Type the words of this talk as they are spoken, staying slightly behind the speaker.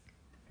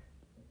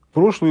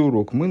Прошлый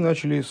урок мы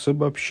начали с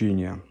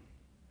обобщения.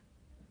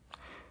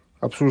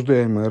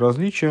 Обсуждаемое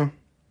различие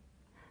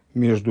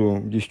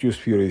между 10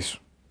 сферой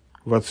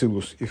в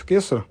Ацилус и в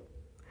Кесар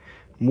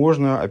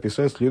можно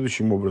описать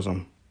следующим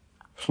образом.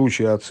 В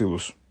случае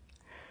Ацилус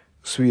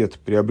свет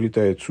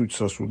приобретает суть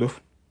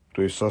сосудов,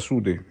 то есть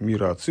сосуды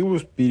мира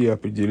Ацилус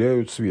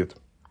переопределяют свет.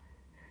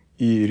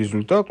 И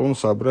результат, он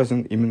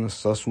сообразен именно с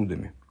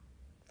сосудами.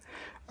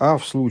 А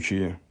в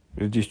случае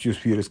с 10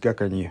 сферой,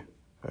 как они,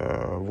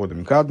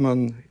 Водом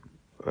Кадман,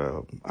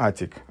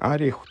 Атик,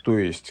 Арих, то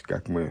есть,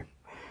 как мы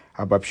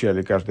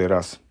обобщали каждый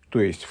раз,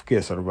 то есть в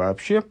Кесар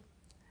вообще,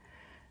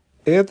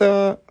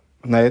 это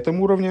на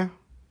этом уровне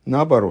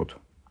наоборот.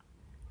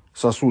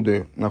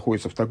 Сосуды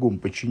находятся в таком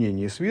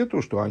подчинении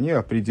свету, что они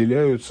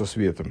определяются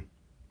светом.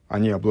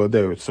 Они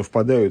обладают,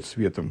 совпадают с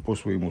светом по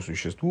своему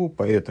существу,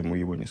 поэтому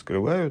его не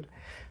скрывают,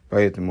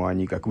 поэтому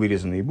они как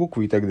вырезанные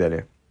буквы и так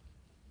далее.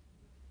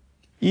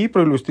 И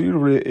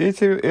проиллюстрировали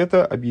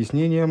это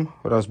объяснением,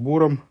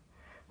 разбором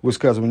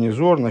высказывания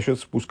Зоар насчет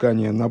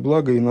спускания на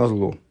благо и на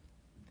зло,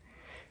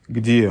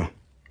 где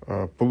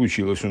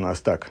получилось у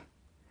нас так,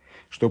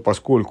 что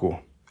поскольку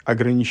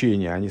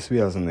ограничения, они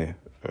связаны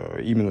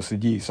именно с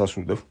идеей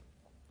сосудов,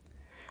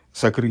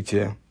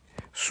 сокрытие,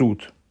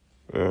 суд,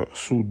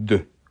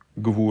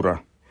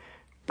 гвура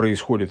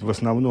происходит в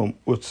основном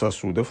от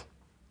сосудов,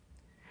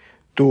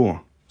 то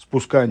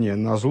спускание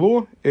на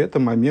зло – это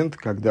момент,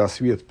 когда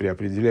свет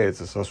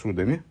преопределяется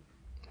сосудами,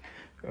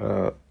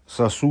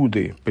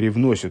 сосуды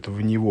привносят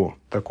в него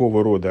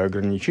такого рода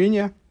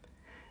ограничения,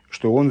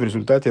 что он в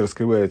результате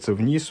раскрывается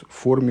вниз в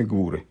форме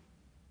гвуры.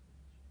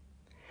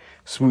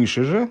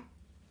 Свыше же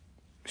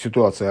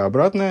ситуация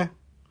обратная.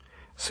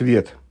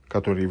 Свет,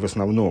 который в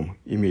основном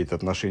имеет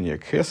отношение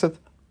к хесед,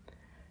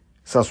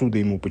 сосуды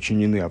ему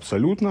подчинены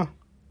абсолютно,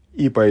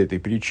 и по этой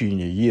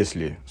причине,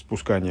 если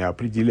спускание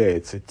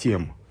определяется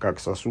тем, как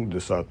сосуды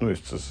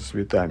соотносятся со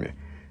светами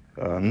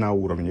на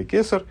уровне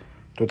кесар,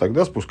 то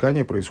тогда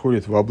спускание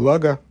происходит во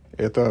благо.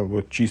 Это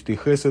вот чистый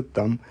хесед,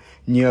 там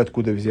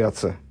неоткуда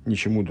взяться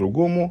ничему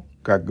другому.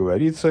 Как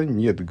говорится,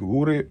 нет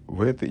гвуры,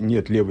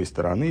 нет левой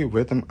стороны в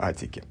этом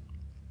атике.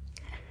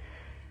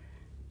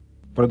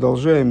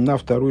 Продолжаем на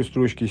второй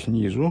строчке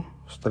снизу,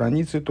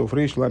 страницы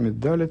Тофрейш Ламед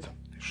Далет,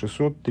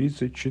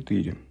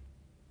 634.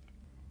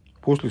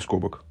 После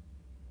скобок.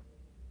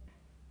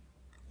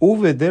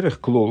 Уве дерех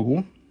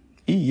клолгу,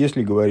 и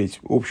если говорить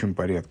общим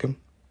порядком,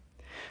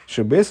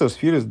 шебеса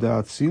сфирес да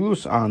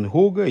ацилус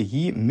ангога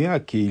и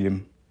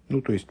меакейлем.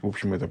 Ну, то есть, в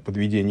общем, это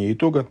подведение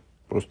итога,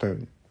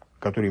 просто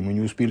который мы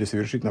не успели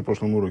совершить на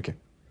прошлом уроке.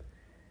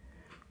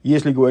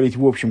 Если говорить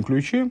в общем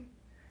ключе,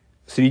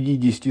 среди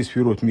 10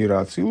 сферот мира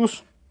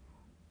ацилус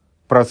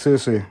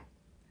процессы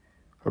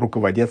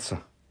руководятся,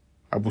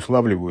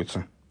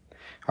 обуславливаются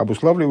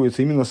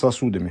именно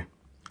сосудами,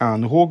 а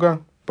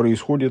ангога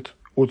происходит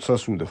от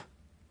сосудов.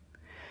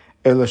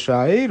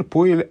 Элашаэйр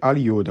поэль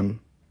аль-йодам.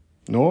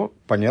 Но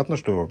понятно,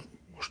 что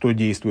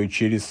действует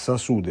через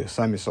сосуды.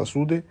 Сами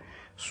сосуды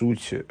 –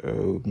 суть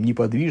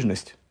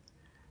неподвижность,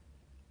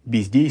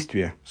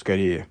 бездействие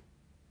скорее.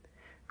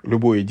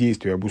 Любое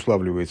действие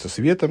обуславливается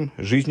светом,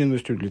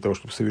 жизненностью. Для того,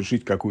 чтобы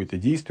совершить какое-то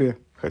действие,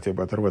 хотя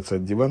бы оторваться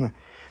от дивана,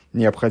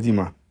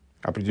 необходима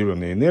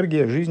определенная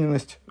энергия,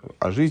 жизненность,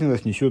 а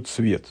жизненность несет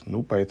свет.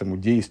 Ну, поэтому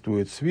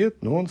действует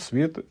свет, но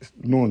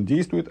он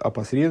действует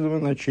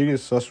опосредованно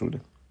через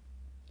сосуды,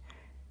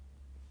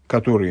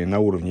 которые на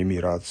уровне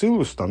мира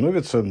Ацилус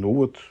становятся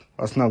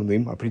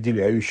основным,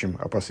 определяющим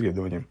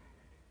опосредованием.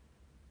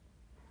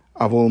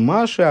 А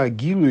волмаша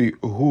агилуй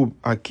гу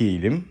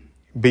акейлем,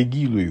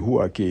 бегилуй гу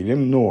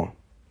акейлем, но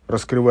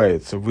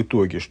раскрывается в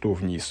итоге, что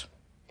вниз?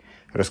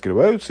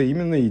 Раскрываются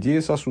именно идеи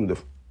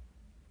сосудов.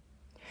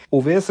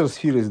 Увесер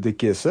сфирес де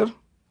кесар,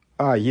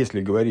 а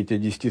если говорить о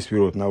 10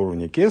 сферот на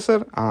уровне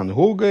кесар,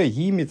 ангога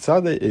и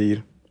мицада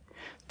эйр.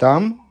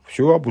 Там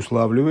все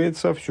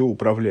обуславливается, все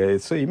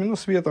управляется именно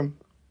светом.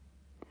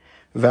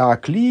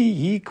 Ваакли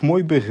и к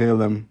мой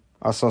бегелем,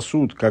 а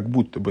сосуд как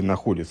будто бы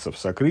находится в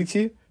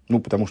сокрытии,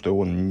 потому что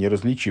он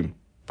неразличим,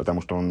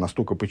 потому что он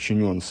настолько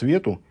подчинен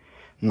свету,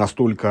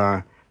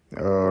 настолько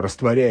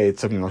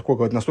растворяется в нем,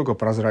 настолько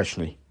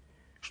прозрачный,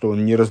 что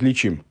он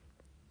неразличим.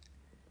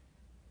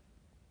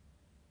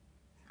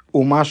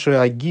 У Маши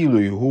Агилу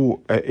и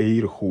Гу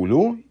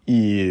Эйрхулю,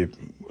 и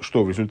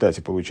что в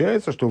результате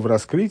получается, что в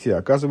раскрытии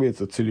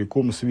оказывается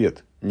целиком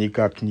свет,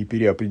 никак не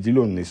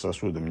переопределенный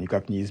сосудом,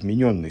 никак не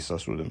измененный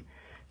сосудом,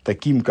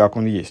 таким, как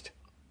он есть.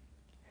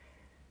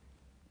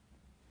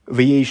 В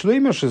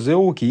Ейшлейме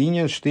Шизеу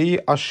Киинен Штей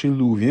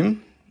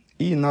Ашилувим,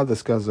 и надо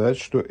сказать,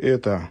 что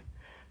эта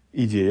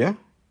идея,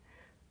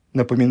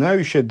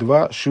 напоминающая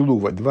два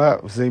шилува, два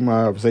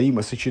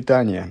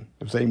взаимосочетания.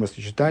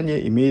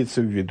 Взаимосочетание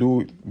имеется в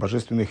виду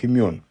божественных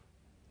имен.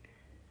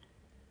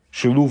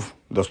 Шилув,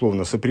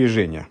 дословно,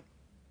 сопряжение.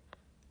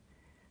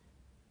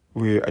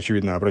 Вы,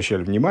 очевидно,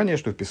 обращали внимание,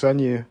 что в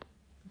Писании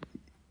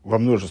во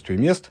множестве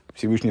мест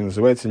Всевышний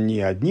называется не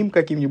одним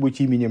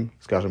каким-нибудь именем,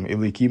 скажем,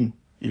 Элыким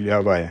или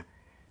Авая,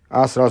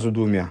 а сразу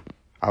двумя.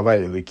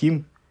 Авая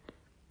Элыким,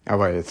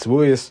 Авая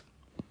Цвоес,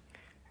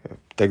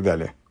 и так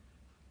далее.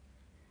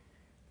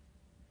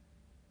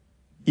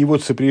 И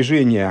вот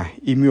сопряжение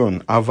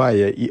имен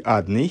Авая и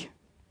Адный,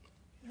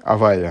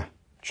 Авая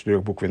 –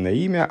 четырехбуквенное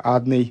имя,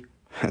 Адный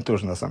 –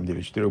 тоже на самом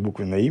деле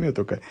четырехбуквенное имя,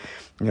 только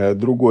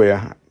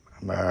другое,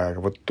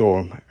 вот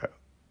то,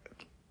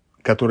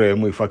 которое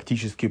мы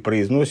фактически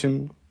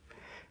произносим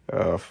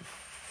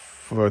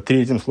в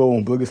третьем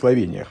словом в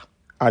благословениях.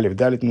 Алиф,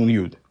 Далит, Нун,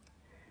 Юд.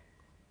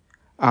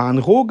 А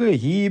ангога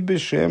гибе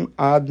шем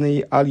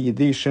Адный аль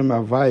едей шем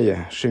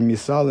Авая шем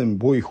мисалем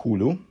бой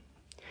хулю.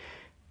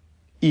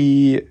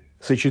 И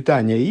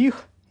сочетание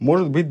их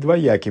может быть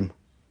двояким.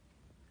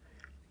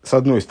 С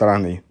одной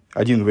стороны,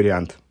 один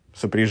вариант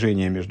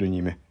сопряжения между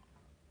ними.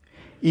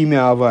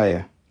 Имя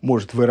Авая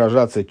может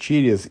выражаться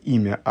через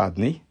имя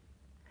Адный,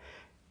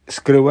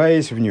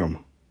 скрываясь в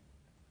нем.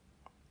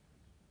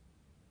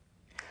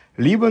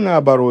 Либо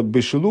наоборот,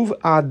 бешилув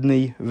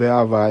Адный ве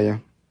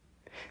Авая.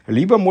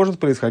 Либо может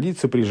происходить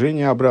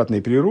сопряжение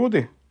обратной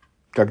природы,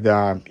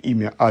 когда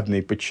имя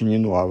Адный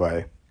подчинено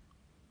Авае.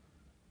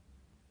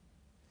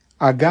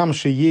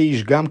 Агамши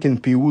еиш гамкин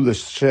пиулаш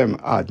шем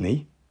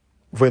Адный.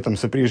 В этом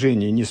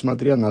сопряжении,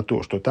 несмотря на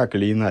то, что так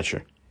или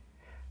иначе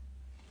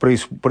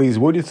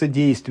производится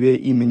действие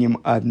именем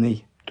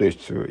Адный, то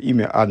есть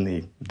имя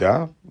Адный,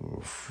 да,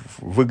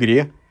 в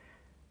игре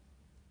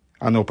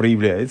оно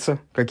проявляется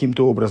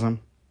каким-то образом.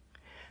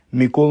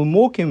 Микол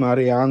Моким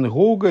Ариан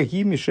Гога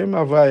Гимишем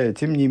Авая.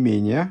 Тем не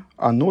менее,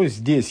 оно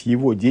здесь,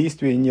 его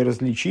действие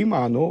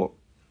неразличимо, оно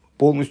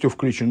полностью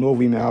включено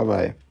в имя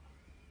Авая.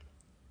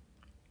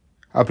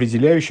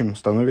 Определяющим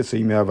становится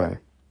имя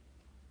Авая.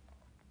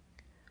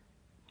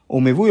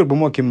 Умивуир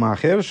бумоки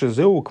махер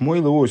шезеу к мой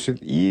леосит.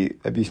 И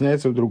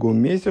объясняется в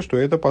другом месте, что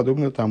это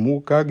подобно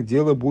тому, как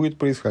дело будет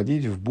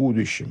происходить в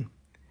будущем.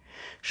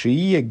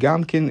 Шиие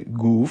гамкин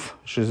гуф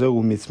шезеу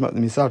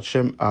мисат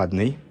шем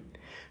Адный.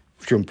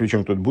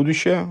 Причем тут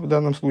будущее в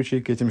данном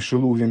случае к этим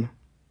шилувим.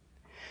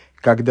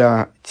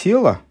 Когда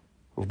тело,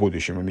 в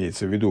будущем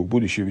имеется в виду, в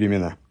будущие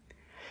времена,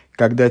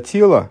 когда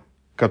тело,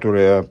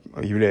 которое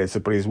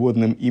является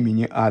производным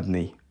имени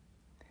Адный,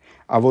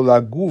 а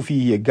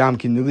волагуфие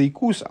гамкин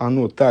лейкус,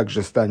 оно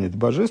также станет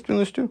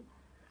божественностью,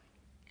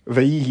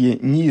 ваие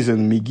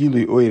низен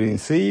мигилы ойрен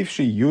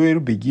сейвши йойр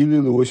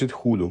бегилы лосит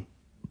худу,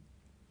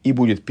 и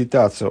будет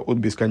питаться от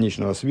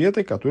бесконечного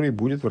света, который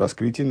будет в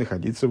раскрытии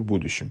находиться в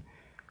будущем.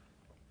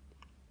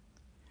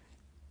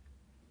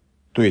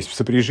 То есть в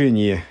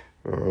сопряжении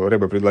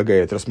Рэбе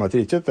предлагает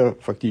рассмотреть это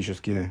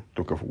фактически,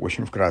 только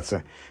очень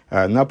вкратце,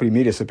 на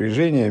примере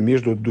сопряжения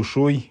между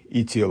душой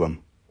и телом.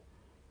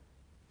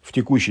 В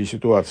текущей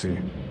ситуации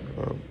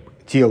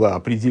тело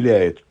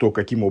определяет то,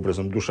 каким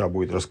образом душа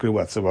будет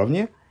раскрываться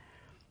вовне,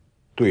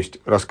 то есть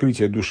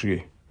раскрытие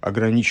души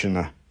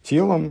ограничено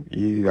телом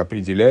и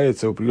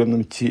определяется в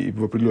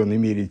определенной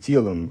мере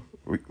телом.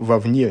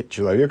 Вовне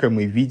человека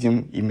мы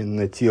видим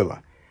именно тело.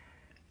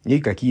 И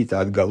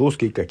какие-то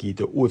отголоски,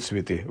 какие-то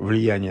отцветы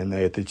влияния на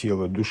это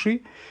тело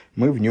души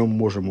мы в нем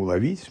можем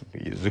уловить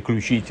и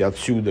заключить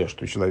отсюда,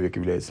 что человек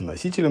является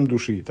носителем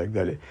души и так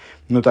далее.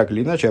 Но так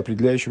или иначе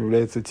определяющим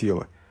является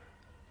тело.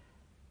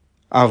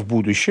 А в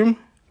будущем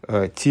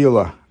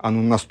тело,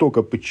 оно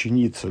настолько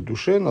подчинится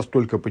душе,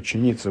 настолько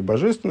подчинится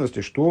божественности,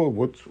 что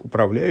вот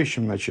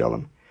управляющим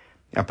началом,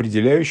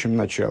 определяющим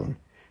началом,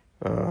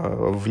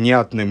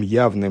 внятным,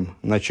 явным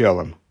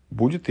началом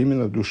будет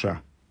именно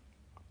душа.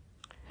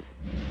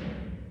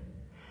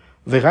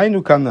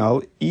 Вегайну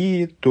канал,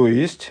 и то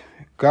есть,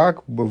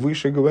 как бы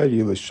выше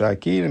говорилось,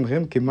 шаакейрем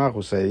гэм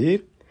кемаху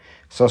саир,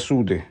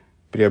 сосуды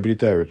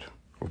приобретают,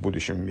 в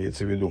будущем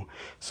имеется в виду,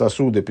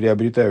 сосуды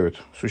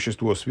приобретают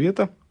существо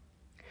света,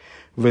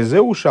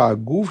 везеу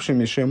шаагув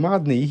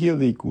шемишемадный и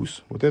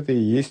гелейкус. Вот это и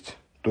есть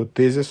тот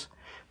тезис,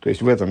 то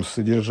есть в этом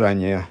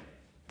содержание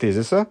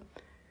тезиса,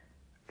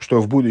 что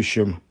в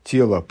будущем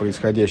тело,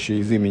 происходящее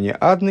из имени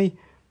Адный,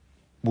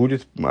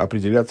 будет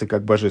определяться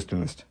как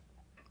божественность.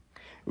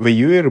 В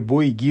юэр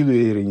бой гилу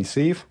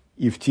эринсейв,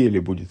 и в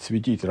теле будет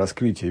светить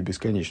раскрытие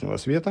бесконечного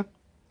света.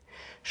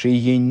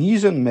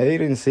 Шейенизан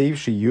мэйринсейв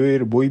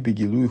шейюэр бой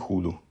бегилу и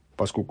худу,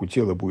 поскольку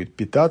тело будет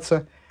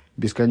питаться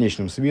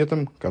бесконечным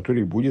светом,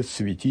 который будет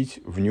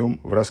светить в нем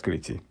в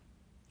раскрытии.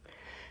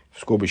 В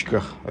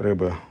скобочках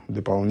Рэбе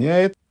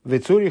дополняет: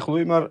 «Вецорих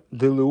лоймар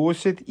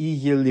делеосет и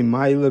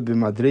елимайла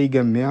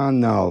бемадрейга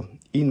меанал».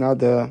 И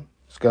надо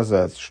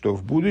сказать, что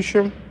в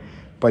будущем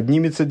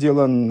поднимется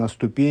дело на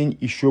ступень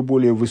еще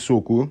более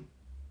высокую,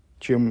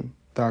 чем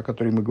та, о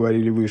которой мы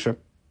говорили выше.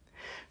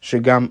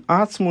 Шигам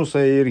ацмус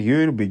аэр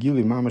йойр бегил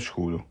и мамаш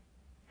худу.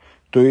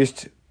 То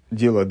есть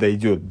дело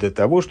дойдет до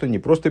того, что не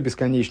просто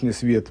бесконечный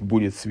свет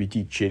будет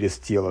светить через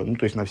тело,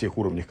 то есть на всех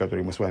уровнях,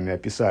 которые мы с вами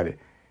описали.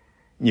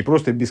 Не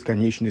просто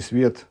бесконечный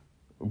свет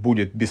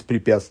будет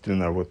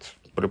беспрепятственно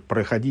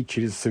проходить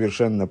через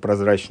совершенно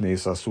прозрачные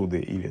сосуды,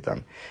 или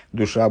там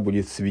душа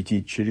будет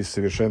светить через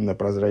совершенно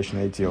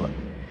прозрачное тело.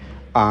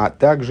 А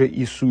также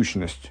и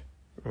сущность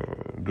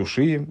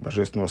души,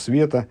 божественного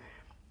света,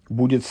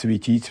 будет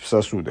светить в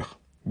сосудах,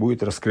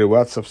 будет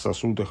раскрываться в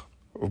сосудах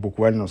в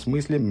буквальном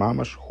смысле,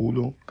 мамаш,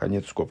 худу,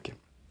 конец скобки.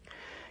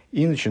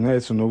 и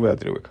начинается новый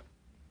отрывок.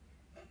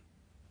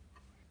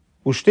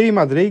 Уштей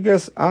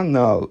мадрейгас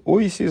анал,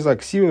 ойси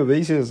заксива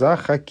вейси за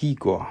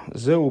хакико,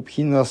 за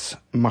упхинас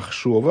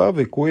махшова,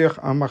 векоях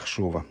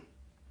амахшова.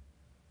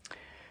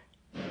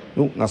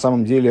 Ну, на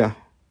самом деле,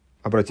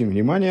 обратим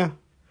внимание,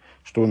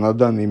 что на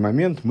данный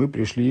момент мы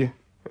пришли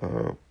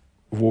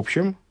в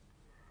общем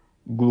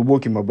к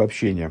глубоким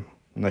обобщениям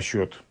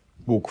насчет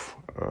букв,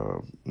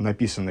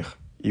 написанных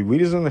и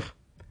вырезанных,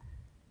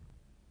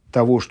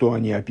 того, что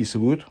они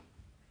описывают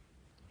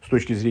с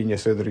точки зрения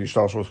седер и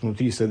шталшус,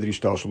 внутри седер и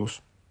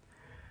шталшус,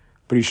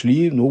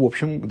 пришли, в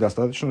общем, к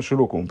достаточно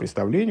широкому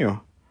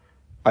представлению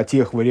о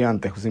тех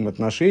вариантах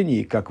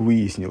взаимоотношений, как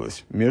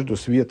выяснилось, между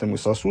светом и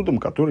сосудом,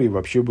 которые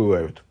вообще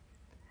бывают.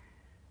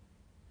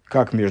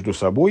 Как между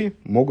собой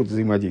могут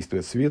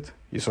взаимодействовать свет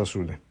и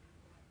сосуды.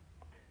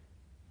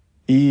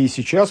 И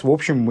сейчас, в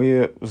общем,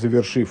 мы,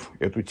 завершив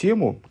эту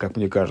тему, как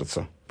мне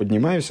кажется,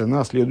 поднимаемся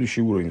на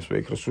следующий уровень в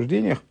своих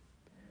рассуждениях,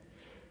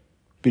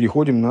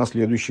 переходим на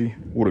следующий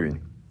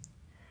уровень.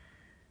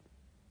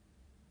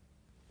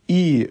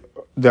 И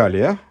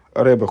далее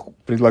Ребе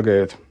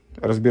предлагает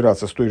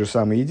разбираться с той же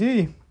самой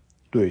идеей,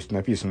 то есть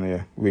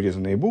написанные,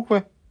 вырезанные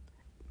буквы,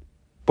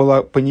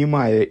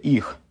 понимая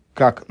их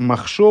как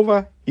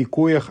махшова и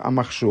коях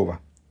амахшова.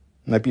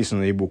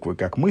 Написанные буквы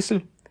как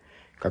мысль,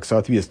 как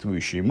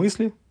соответствующие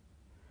мысли,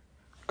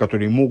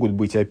 которые могут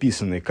быть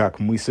описаны как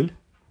мысль,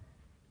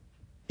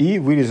 и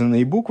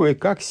вырезанные буквы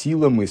как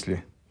сила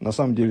мысли. На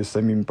самом деле, с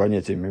самими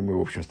понятиями мы,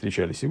 в общем,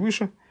 встречались и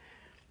выше.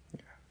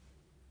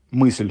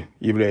 Мысль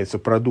является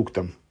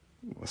продуктом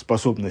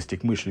способности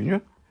к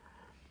мышлению.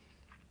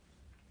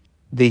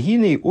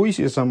 Дегиней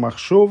ойсис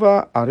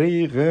амахшова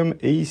арейгем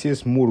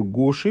эйсис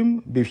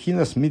мургошим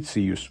бевхинас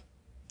мициюс.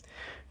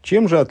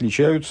 Чем же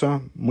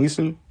отличаются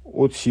мысль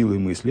от силы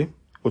мысли,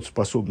 от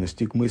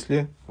способности к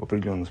мысли? В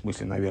определенном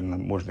смысле, наверное,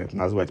 можно это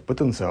назвать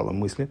потенциалом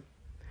мысли,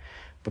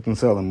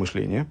 потенциалом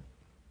мышления.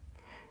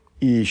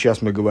 И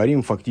сейчас мы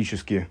говорим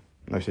фактически,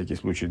 на всякий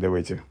случай,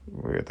 давайте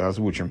это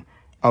озвучим,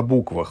 о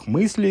буквах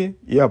мысли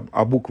и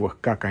о буквах,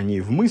 как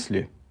они в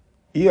мысли,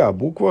 и о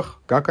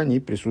буквах, как они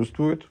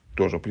присутствуют,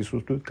 тоже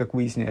присутствуют, как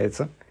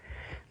выясняется,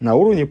 на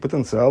уровне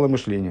потенциала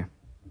мышления.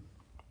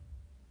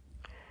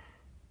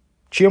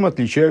 Чем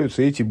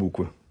отличаются эти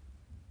буквы?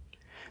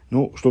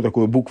 Что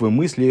такое буквы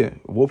мысли,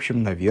 в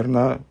общем,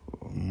 наверное,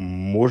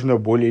 можно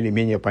более или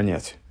менее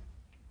понять.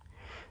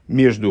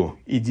 Между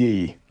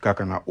идеей, как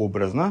она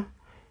образна,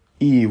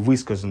 и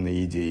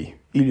высказанной идеей,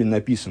 или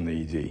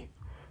написанной идеей,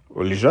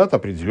 лежат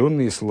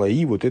определенные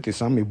слои вот этой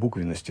самой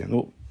буквенности.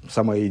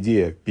 Сама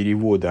идея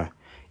перевода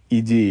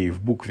идеи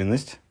в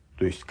буквенность,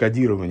 то есть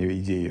кодирование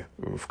идеи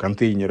в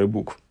контейнеры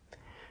букв,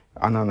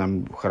 она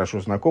нам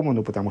хорошо знакома,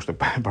 потому что,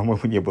 по-моему,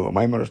 не было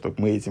Маймора, чтобы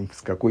мы этим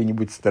с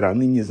какой-нибудь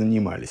стороны не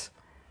занимались.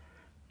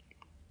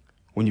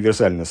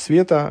 Универсальность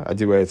света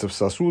одевается в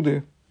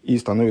сосуды и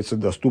становится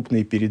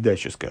доступной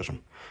передаче, скажем.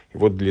 И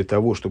вот для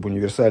того, чтобы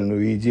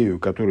универсальную идею,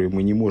 которую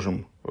мы не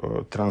можем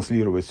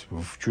транслировать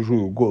в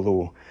чужую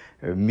голову,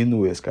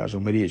 минуя,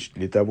 скажем, речь,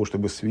 для того,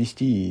 чтобы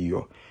свести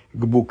ее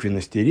к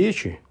буквенности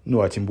речи,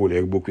 а тем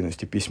более к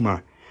буквенности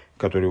письма,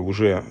 которая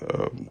уже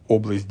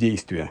область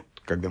действия,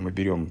 когда мы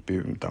берем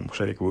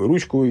шариковую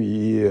ручку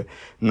и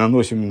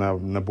наносим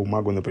на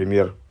бумагу,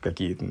 например,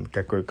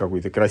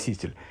 какой-то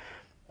краситель.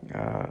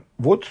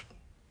 Вот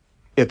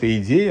эта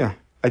идея,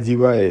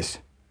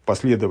 одеваясь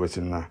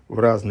последовательно в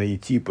разные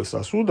типы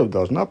сосудов,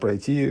 должна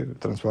пройти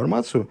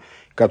трансформацию,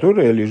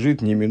 которая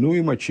лежит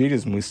неминуемо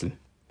через мысль.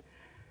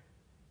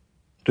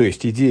 То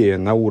есть идея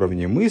на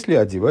уровне мысли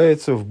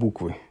одевается в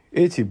буквы.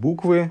 Эти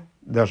буквы,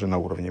 даже на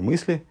уровне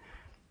мысли,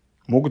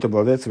 могут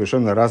обладать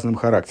совершенно разным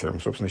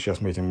характером. Собственно,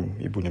 сейчас мы этим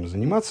и будем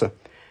заниматься.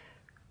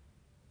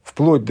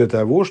 Вплоть до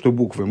того, что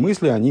буквы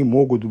мысли, они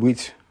могут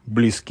быть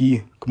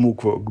близки к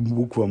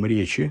буквам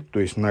речи, то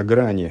есть на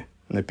грани,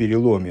 на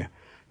переломе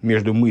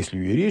между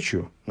мыслью и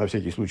речью. На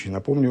всякий случай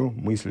напомню,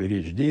 мысль,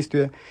 речь,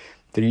 действие.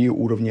 3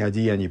 уровня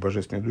одеяний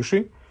божественной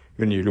души,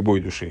 вернее,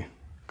 любой души,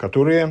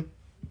 которые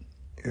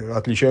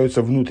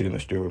отличаются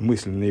внутренностью.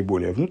 Мысль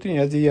наиболее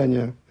внутреннее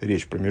одеяние,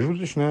 речь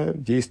промежуточное,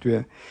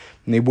 действие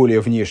наиболее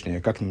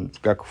внешнее,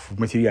 как в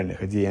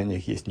материальных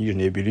одеяниях есть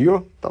нижнее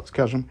белье, так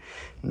скажем,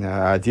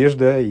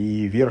 одежда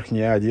и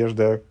верхняя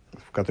одежда,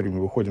 в которой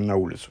мы выходим на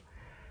улицу.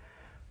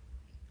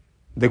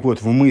 Так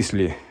вот, в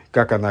мысли,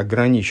 как она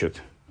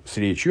граничит с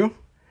речью,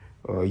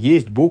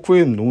 есть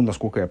буквы,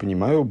 насколько я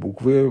понимаю,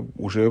 буквы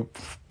уже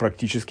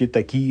практически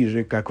такие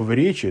же, как в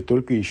речи,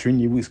 только еще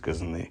не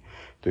высказанные.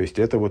 То есть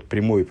это вот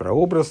прямой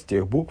прообраз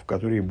тех букв,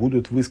 которые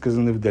будут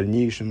высказаны в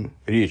дальнейшем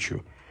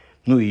речью.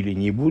 Или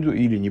не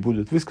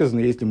будут высказаны,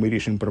 если мы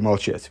решим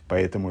промолчать.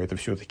 Поэтому это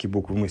все-таки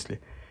буквы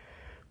мысли.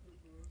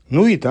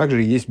 И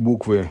также есть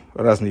буквы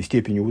разной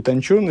степени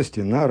утонченности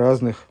на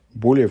разных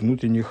более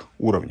внутренних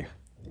уровнях.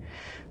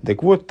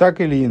 Так вот,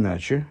 так или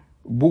иначе,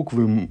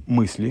 буквы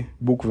мысли,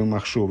 буквы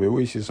махшова и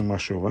ойсиса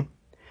махшова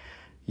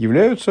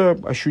являются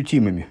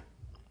ощутимыми,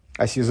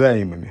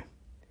 осязаемыми.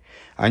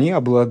 Они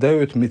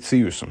обладают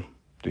мециусом.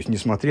 То есть,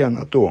 несмотря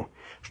на то,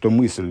 что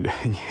мысль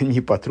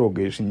не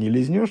потрогаешь и не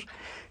лизнешь,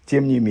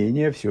 тем не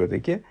менее,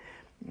 все-таки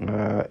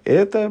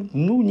это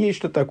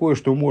нечто такое,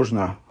 что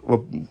можно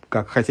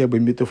как хотя бы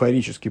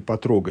метафорически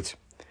потрогать.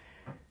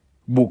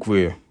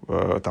 Буквы,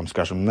 там,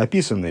 скажем,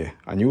 написанные,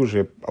 они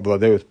уже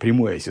обладают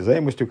прямой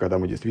осязаемостью, когда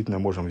мы действительно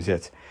можем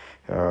взять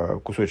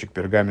кусочек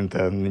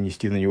пергамента,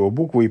 нанести на него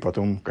букву, и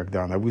потом,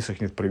 когда она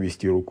высохнет,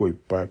 провести рукой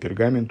по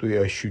пергаменту и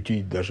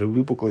ощутить даже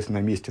выпуклость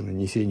на месте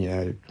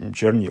нанесения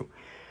чернил.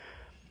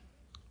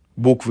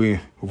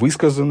 Буквы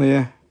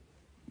высказанные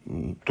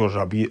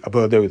тоже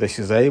обладают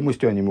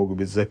осязаемостью, они могут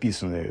быть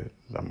записаны,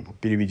 там,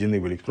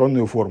 переведены в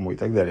электронную форму и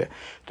так далее.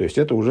 То есть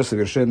это уже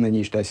совершенно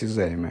нечто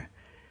осязаемое.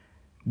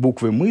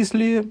 Буквы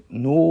мысли,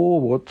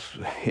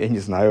 я не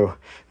знаю,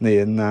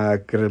 на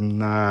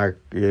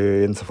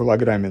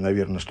энцефалограмме,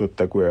 наверное, что-то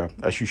такое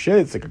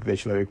ощущается, когда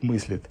человек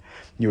мыслит,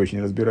 не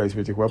очень разбираясь в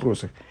этих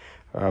вопросах.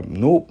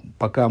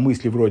 Пока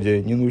мысли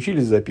вроде не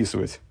научились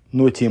записывать,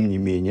 но тем не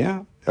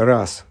менее,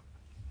 раз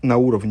на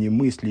уровне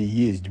мысли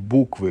есть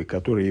буквы,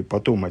 которые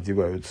потом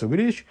одеваются в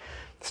речь,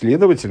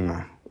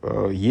 следовательно,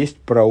 есть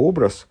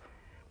прообраз,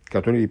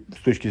 который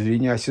с точки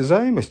зрения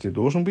осязаемости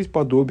должен быть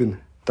подобен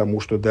тому,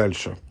 что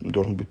дальше,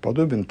 должен быть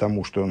подобен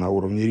тому, что на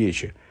уровне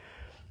речи,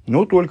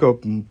 но только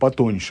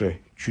потоньше,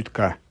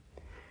 чутка.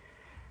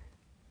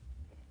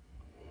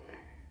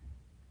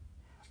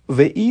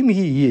 В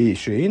имге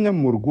ейшейна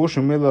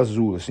мургошем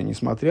элазулас, и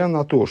несмотря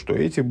на то, что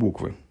эти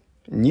буквы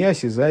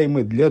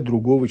неосязаемы для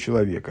другого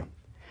человека,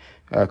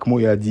 к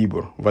мой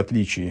адибур, в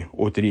отличие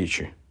от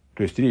речи,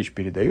 то есть речь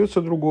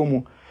передается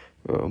другому,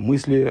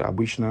 мысли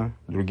обычно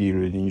другие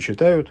люди не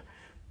читают,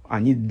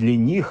 они для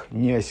них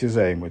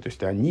неосязаемы, то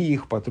есть они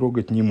их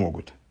потрогать не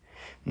могут.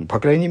 По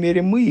крайней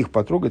мере, мы их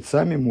потрогать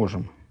сами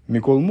можем.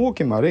 Микол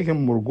моким,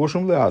 арехем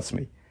мургошем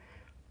леацмей.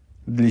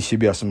 Для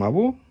себя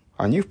самого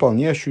они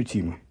вполне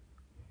ощутимы.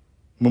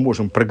 Мы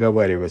можем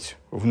проговаривать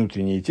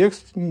внутренний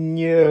текст,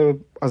 не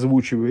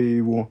озвучивая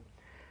его.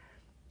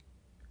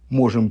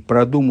 Можем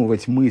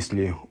продумывать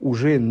мысли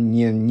уже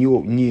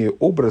не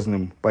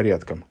образным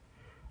порядком,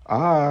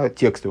 а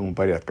текстовым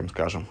порядком,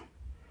 скажем.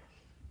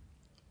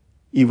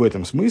 И в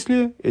этом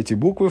смысле эти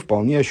буквы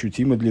вполне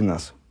ощутимы для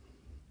нас.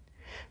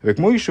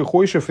 Векмойши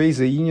хойши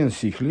фейза инин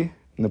сихли,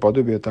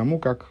 наподобие тому,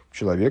 как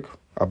человек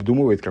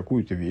обдумывает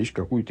какую-то вещь,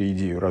 какую-то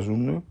идею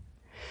разумную.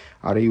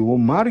 А его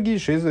марги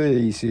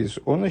шезаисис,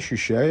 он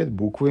ощущает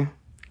буквы,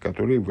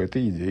 которые в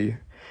этой идее,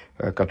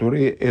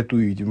 которые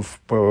эту идею,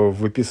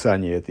 в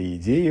описании этой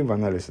идеи, в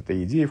анализ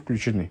этой идеи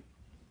включены.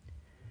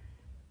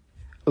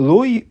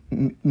 Лой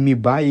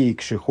мибаи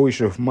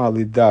кшихойшев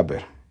малый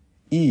дабер.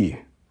 И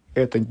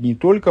это не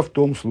только в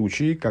том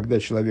случае, когда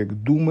человек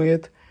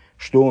думает,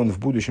 что он в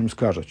будущем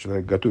скажет.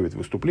 Человек готовит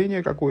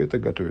выступление какое-то,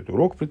 готовит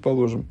урок,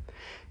 предположим,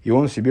 и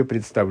он себе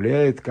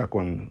представляет, как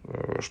он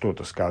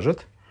что-то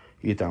скажет,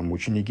 и там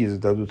ученики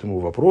зададут ему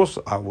вопрос,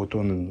 а вот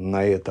он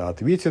на это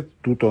ответит.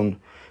 Тут он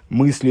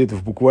мыслит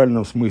в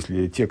буквальном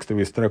смысле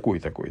текстовой строкой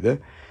такой, да?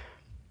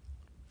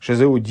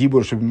 Шезеу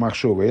дибур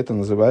шебмахшова. Это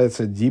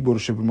называется дибур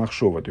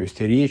шебмахшова, то есть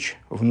речь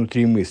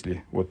внутри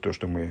мысли. Вот то,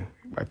 что мы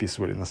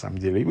описывали на самом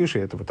деле и выше,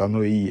 это вот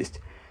оно и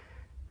есть.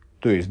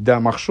 То есть да,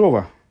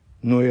 махшова,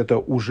 но это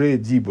уже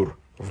дибур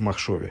в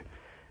махшове.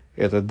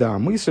 Это да,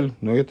 мысль,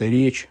 но это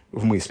речь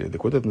в мысли.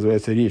 Так вот, это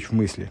называется речь в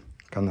мысли.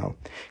 Канал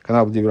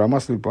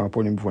Диврамасли по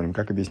поним,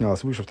 как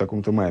объяснялось выше в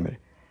таком-то маймере.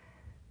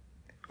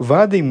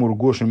 Вадой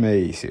мургошем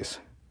эйсис.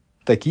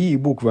 Такие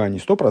буквы, они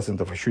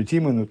 100%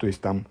 ощутимы, то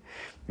есть там,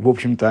 в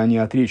общем-то, они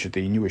от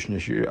речи-то и не очень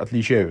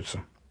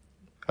отличаются.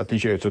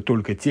 Отличаются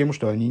только тем,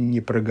 что они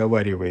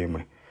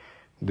непроговариваемы.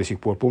 До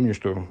сих пор помню,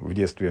 что в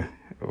детстве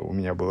у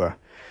меня была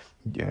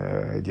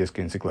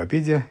детская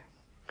энциклопедия,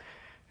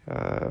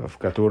 в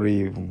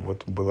которой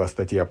вот была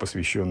статья,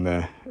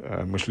 посвященная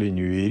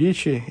мышлению и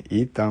речи,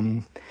 и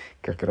там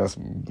как раз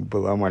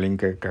была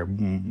маленькая,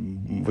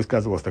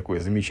 высказывалось такое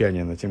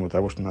замечание на тему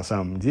того, что на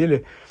самом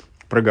деле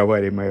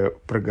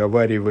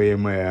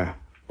проговариваемая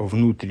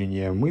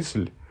внутренняя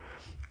мысль,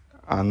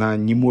 она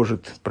не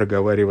может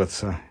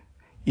проговариваться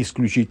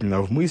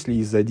исключительно в мысли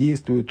и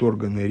задействует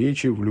органы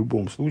речи в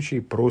любом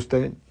случае,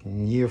 просто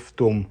не в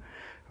том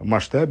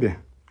масштабе,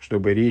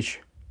 чтобы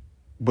речь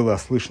была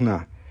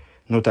слышна.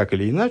 Но так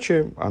или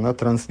иначе, она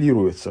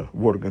транслируется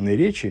в органы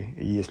речи,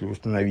 и если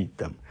установить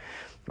там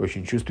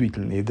очень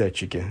чувствительные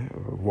датчики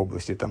в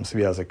области там,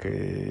 связок,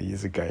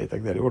 языка и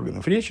так далее,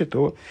 органов речи,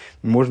 то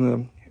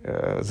можно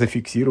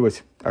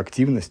зафиксировать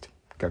активность,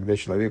 когда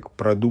человек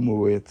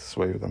продумывает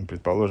свое, там,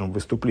 предположим,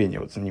 выступление,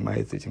 вот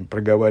занимается этим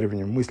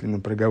проговариванием,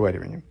 мысленным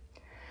проговариванием.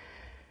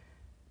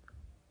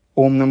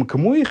 Омнам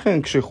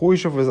кмуихен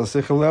кшихойшев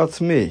засыхала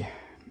ацмей.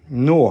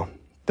 Но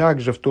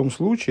также в том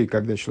случае,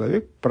 когда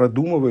человек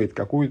продумывает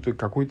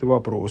какой-то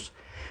вопрос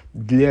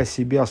для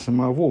себя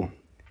самого,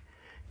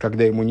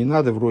 когда ему не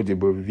надо вроде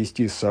бы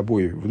ввести с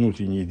собой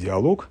внутренний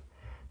диалог,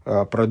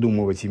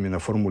 продумывать именно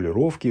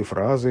формулировки,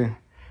 фразы,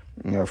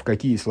 в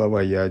какие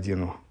слова я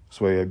одену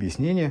свое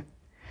объяснение.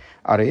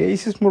 А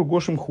рейсис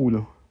мургошем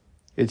хулю.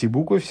 Эти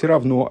буквы все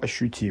равно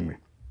ощутимы.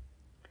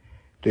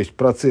 То есть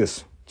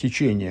процесс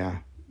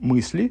течения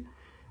мысли,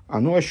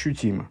 оно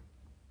ощутимо.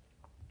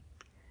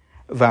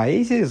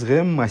 Ваэзис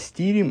гэм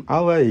мастирим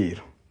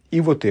алаир. И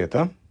вот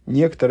это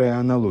некоторая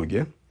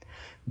аналогия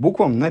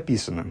буквам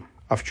написанным.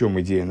 А в чем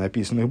идея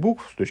написанных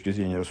букв с точки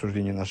зрения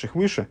рассуждения наших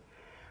выше?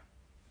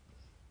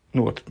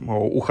 Ну вот,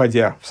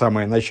 уходя в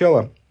самое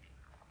начало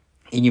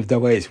и не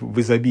вдаваясь в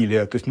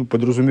изобилие, то есть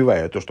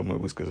подразумевая то, что мы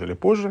высказали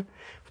позже,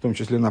 в том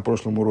числе на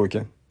прошлом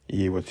уроке,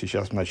 и вот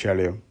сейчас в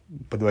начале,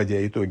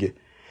 подводя итоги,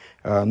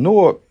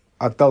 но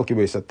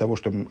отталкиваясь от того,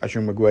 о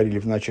чем мы говорили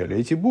в начале,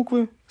 эти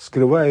буквы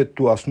скрывают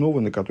ту основу,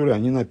 на которой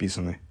они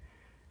написаны.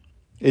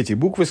 Эти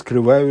буквы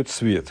скрывают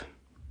свет.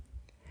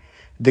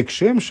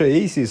 Декшем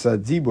шаэйсис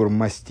аддибур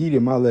мастири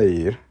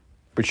малаир.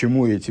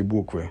 Почему эти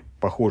буквы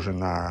похожи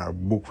на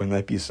буквы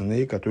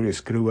написанные, которые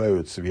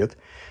скрывают свет,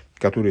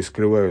 которые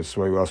скрывают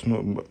свою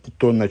основу,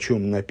 то, на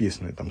чем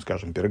написаны, там,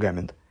 скажем,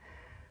 пергамент.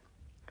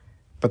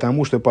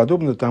 Потому что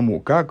подобно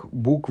тому, как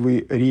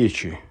буквы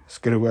речи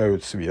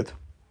скрывают свет,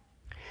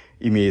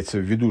 имеется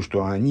в виду,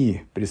 что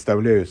они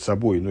представляют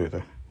собой,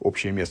 это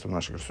общее место в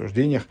наших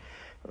рассуждениях,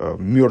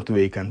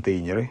 мертвые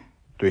контейнеры.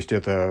 То есть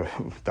это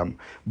там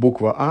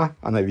буква А,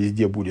 она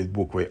везде будет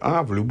буквой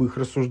А, в любых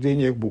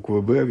рассуждениях буква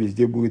Б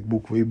везде будет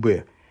буквой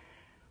Б.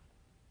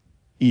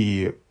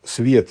 И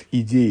свет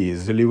идеи,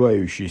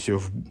 заливающийся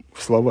в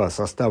слова,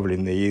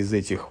 составленные из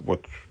этих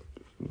вот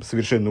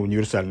совершенно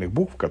универсальных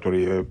букв,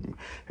 которые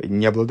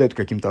не обладают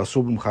каким-то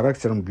особым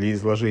характером для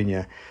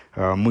изложения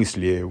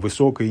мысли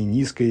высокой,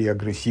 низкой,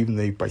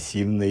 агрессивной,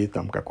 пассивной,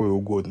 там какой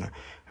угодно.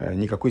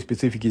 Никакой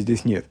специфики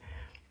здесь нет.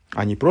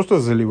 Они просто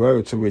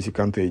заливаются в эти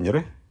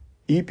контейнеры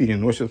и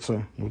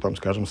переносятся,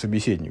 скажем,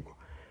 собеседнику.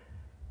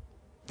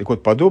 Так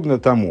вот, подобно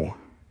тому,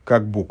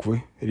 как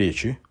буквы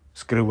речи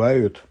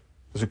скрывают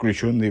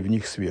заключенный в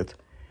них свет,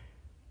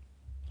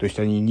 то есть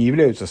они не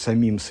являются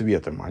самим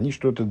светом, они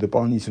что-то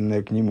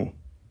дополнительное к нему.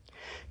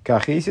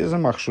 Кахейси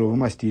замахшова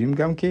мастирим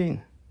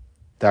гамкейн.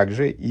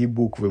 Также и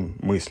буквы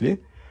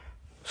мысли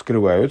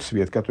скрывают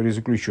свет, который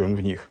заключен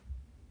в них.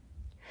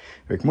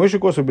 Как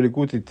написано в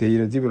Ликуте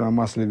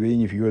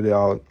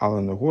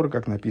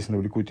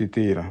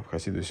Тейра, в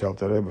Хасидусе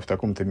Алтер Ребе, в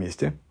таком-то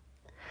месте.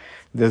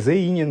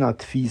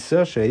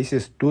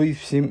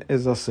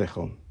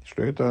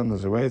 Что это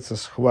называется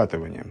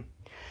схватыванием.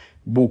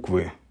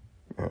 Буквы,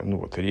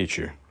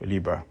 речи,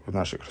 либо в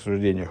наших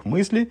рассуждениях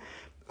мысли,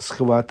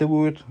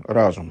 схватывают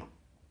разум.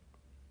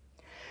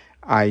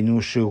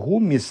 Айнушигу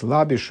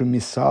мислабишу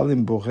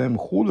мисалым богем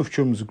худу. В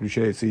чем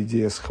заключается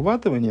идея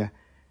схватывания?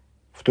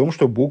 В том,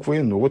 что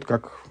буквы,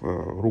 как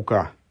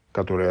рука,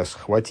 которая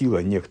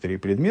схватила некоторый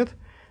предмет,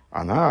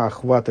 она,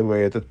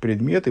 охватывая этот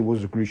предмет, его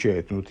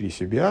заключает внутри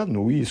себя,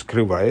 и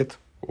скрывает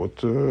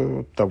от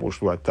того,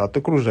 что от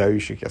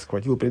окружающих. Я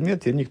схватил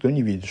предмет, теперь никто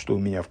не видит, что у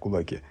меня в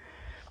кулаке.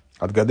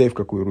 Отгадай, в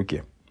какой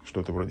руке.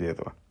 Что-то вроде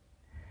этого.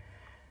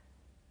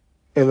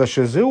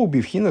 Элашезеу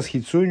бифхина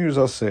схицонию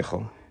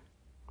засехал.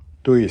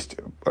 То есть,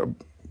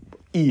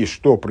 и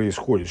что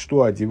происходит,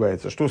 что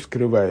одевается, что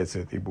скрывается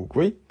этой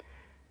буквой?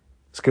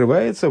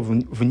 Скрывается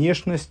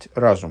внешность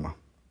разума.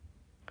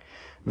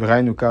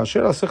 Врайну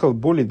кашера сехал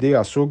боли де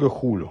асога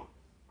хулю.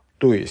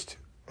 То есть,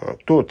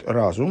 тот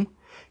разум,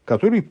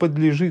 который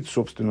подлежит,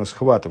 собственно,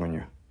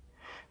 схватыванию.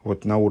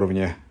 Вот на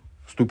уровне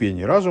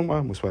ступени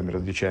разума мы с вами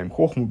различаем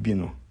хохму,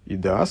 бину и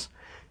даас.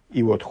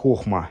 И вот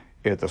хохма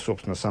 – это,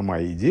 собственно,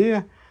 сама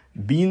идея,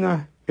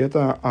 бина –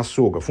 это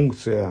асога,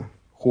 функция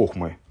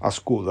хохмы,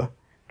 аскола,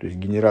 то есть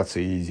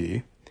генерация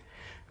идеи.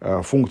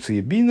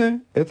 Функции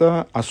бина –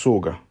 это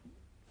асога,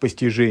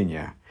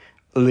 постижение.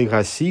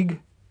 Легасиг,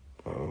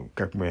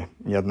 как мы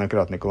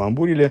неоднократно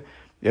каламбурили,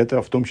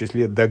 это в том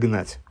числе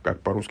догнать.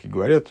 Как по-русски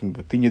говорят,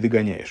 ты не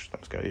догоняешь,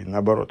 там, скорее,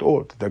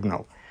 наоборот, ты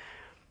догнал.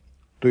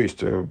 То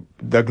есть,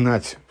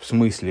 догнать в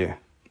смысле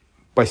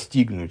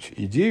постигнуть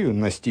идею,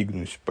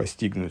 настигнуть,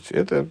 постигнуть,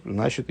 это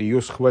значит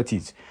ее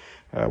схватить.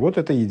 Вот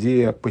эта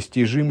идея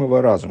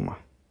постижимого разума.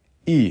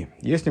 И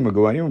если мы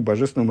говорим о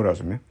божественном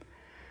разуме,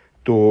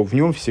 то в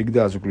нем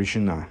всегда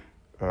заключена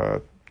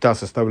та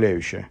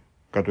составляющая,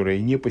 которая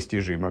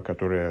непостижима,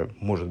 которая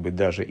может быть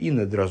даже и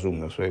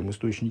надразумна в своем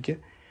источнике,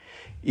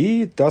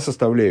 и та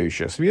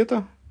составляющая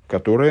света,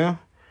 которая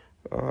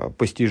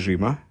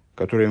постижима,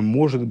 которая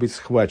может быть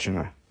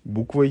схвачена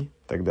буквой и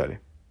так далее.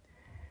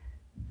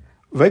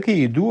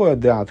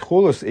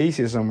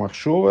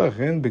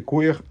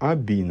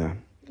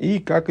 И,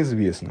 как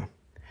известно,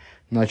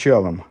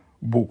 началом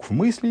букв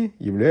мысли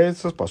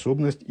является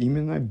способность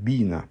именно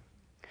бина.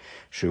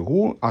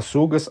 Шигу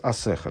асогас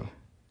асехар.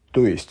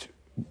 То есть,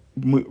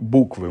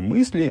 буквы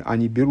мысли,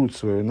 они берут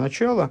свое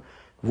начало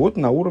вот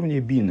на уровне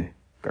бины,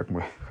 как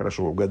мы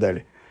хорошо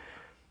угадали.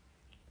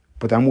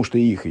 Потому что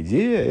их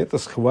идея – это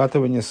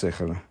схватывание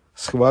сехара,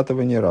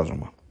 схватывание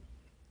разума.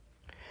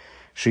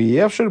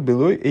 Шиевшер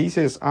белой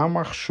эйсес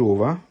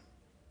амахшова.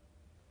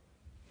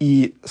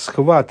 И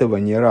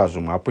схватывание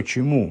разума. А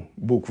почему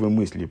буквы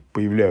мысли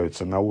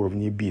появляются на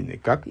уровне бины?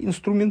 Как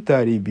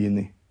инструментарий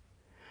бины.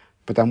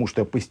 Потому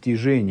что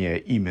постижение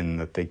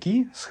именно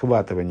таки,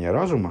 схватывание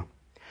разума,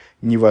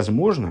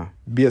 невозможно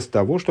без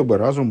того, чтобы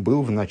разум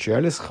был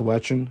вначале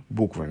схвачен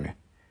буквами,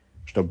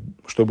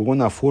 чтобы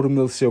он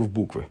оформился в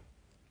буквы.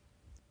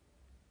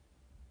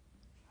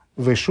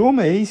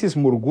 Вешома эйсис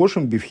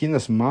мургошем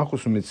бифхинас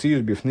махус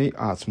умециус бифней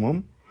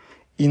ацмом.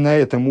 И на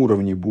этом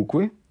уровне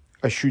буквы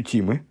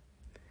ощутимы,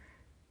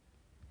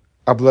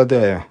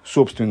 обладая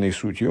собственной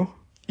сутью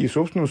и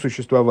собственным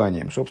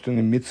существованием,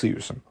 собственным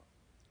мециусом.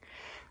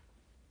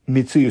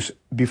 Мециус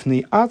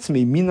бифней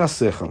ацмей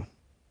минасехал,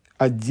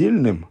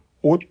 отдельным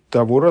от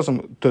того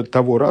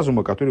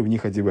разума, который в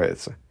них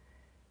одевается.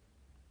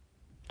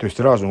 То есть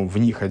разум в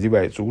них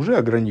одевается уже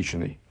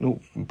ограниченный.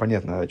 Ну,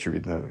 понятно,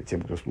 очевидно,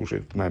 тем, кто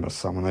слушает Маймор с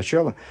самого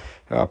начала,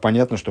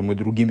 понятно, что мы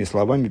другими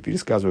словами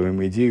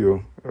пересказываем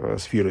идею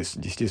сферы,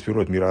 10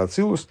 сферот мира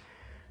Ацилус,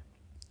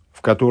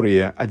 в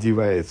которые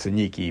одевается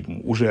некий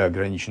уже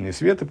ограниченный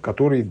свет,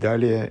 который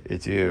далее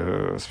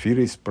эти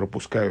сферы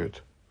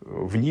пропускают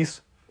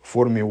вниз в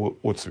форме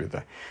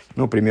отцвета.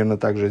 Ну, примерно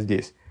так же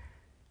здесь.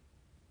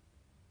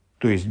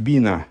 То есть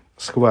бина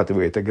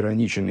схватывает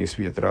ограниченный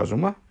свет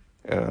разума,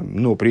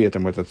 но при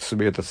этом этот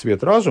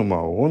свет разума,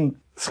 он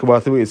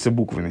схватывается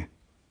буквами.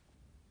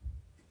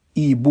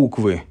 И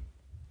буквы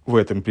в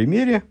этом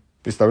примере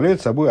представляют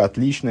собой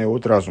отличное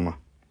от разума.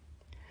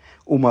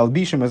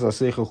 Умалбишем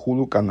эзасейхал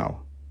хулу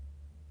канал.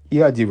 И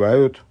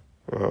одевают,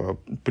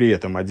 при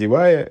этом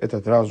одевая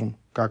этот разум,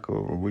 как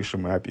выше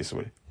мы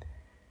описывали.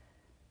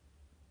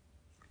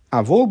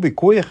 А волбы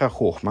коеха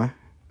хохма,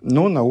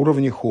 но на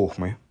уровне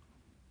хохмы.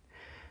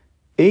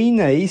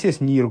 Эйна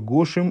эйсис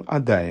ниргошим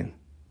адайн.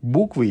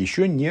 Буквы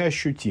еще не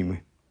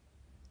ощутимы.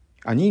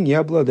 Они не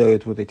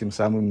обладают вот этим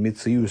самым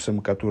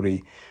мециусом,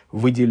 который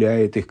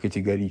выделяет их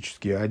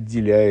категорически,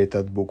 отделяет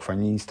от букв.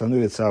 Они не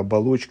становятся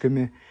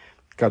оболочками,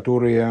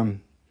 которые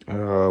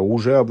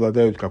уже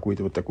обладают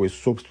какой-то вот такой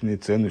собственной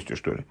ценностью,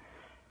 что ли.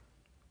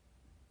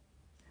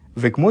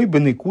 Векмой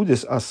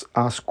бенекудес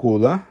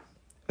аскола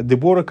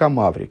дебора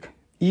камаврик.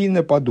 И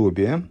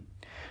наподобие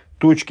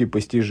точки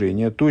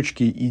постижения,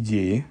 точки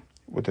идеи,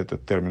 вот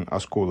этот термин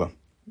аскола,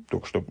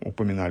 только что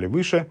упоминали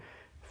выше,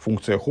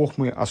 функция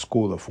хохмы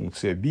аскола,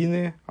 функция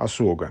бины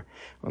асога.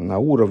 На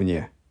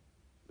уровне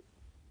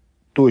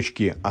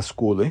точки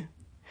асколы,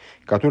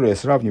 которая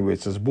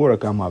сравнивается с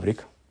бороком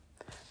маврик,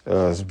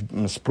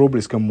 с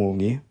проблеском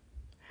молнии.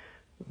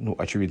 Ну,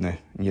 очевидно,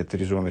 нет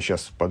резона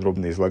сейчас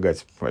подробно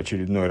излагать в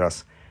очередной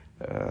раз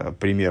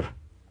пример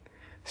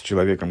с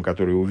человеком,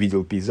 который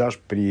увидел пейзаж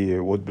при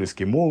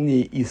отблеске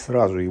молнии и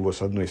сразу его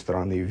с одной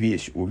стороны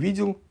весь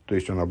увидел, то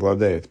есть он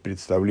обладает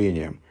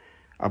представлением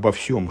обо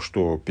всем,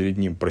 что перед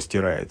ним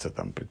простирается,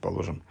 там,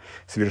 предположим,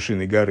 с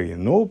вершины горы,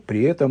 но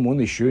при этом он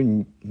еще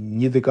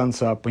не до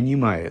конца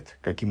понимает,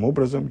 каким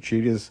образом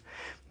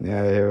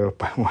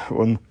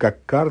он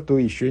как карту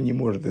еще не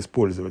может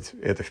использовать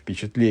это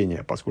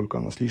впечатление, поскольку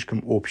оно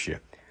слишком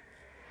общее.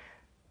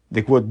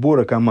 Так вот,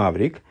 борок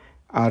амаврик,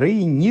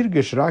 арей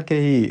ниргеш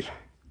ракеир.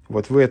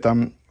 Вот в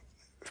этом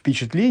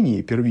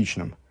впечатлении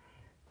первичном,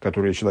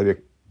 которое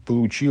человек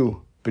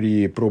получил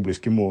при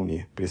проблеске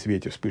молнии, при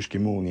свете вспышки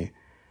молнии,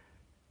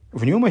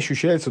 в нем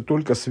ощущается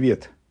только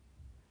свет.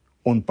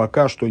 Он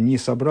пока что не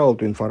собрал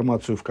эту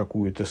информацию в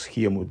какую-то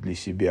схему для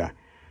себя,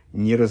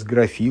 не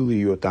разграфил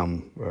ее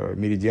там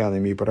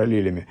меридианами и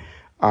параллелями,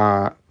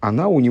 а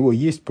она у него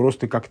есть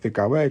просто как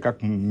таковая,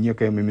 как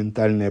некое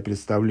моментальное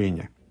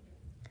представление,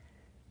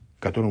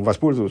 которым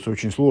воспользоваться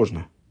очень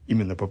сложно,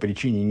 именно по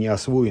причине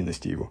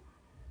неосвоенности его.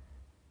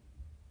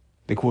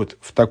 Так вот,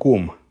 в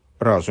таком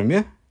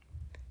разуме,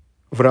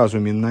 в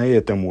разуме на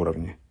этом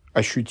уровне,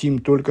 ощутим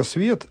только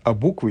свет, а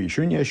буквы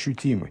еще не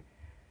ощутимы.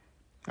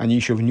 Они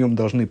еще в нем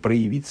должны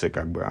проявиться,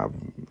 как бы, а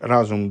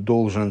разум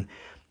должен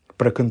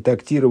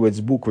проконтактировать с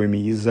буквами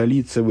и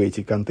залиться в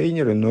эти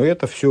контейнеры, но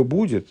это все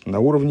будет на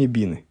уровне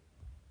бины.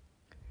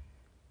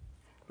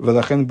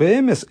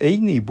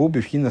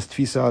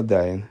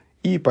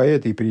 И по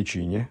этой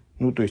причине,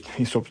 ну, то есть,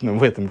 и, собственно,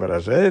 в этом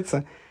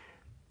выражается,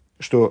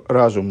 что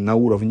разум на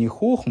уровне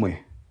хохмы,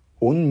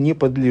 он не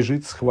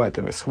подлежит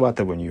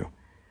схватыванию.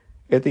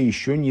 Это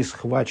еще не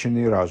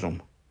схваченный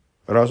разум.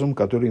 Разум,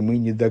 который мы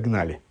не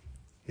догнали,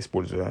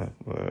 используя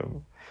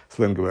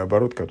сленговый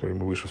оборот, который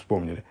мы выше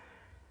вспомнили.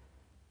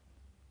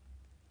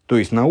 То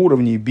есть на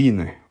уровне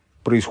бины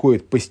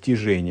происходит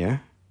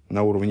постижение,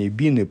 на уровне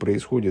бины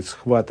происходит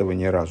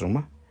схватывание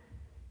разума,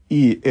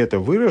 и это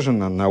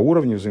выражено на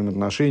уровне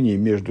взаимоотношений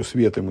между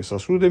светом и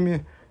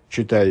сосудами,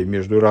 читая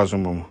между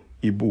разумом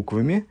и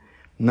буквами,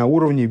 на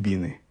уровне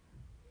бины.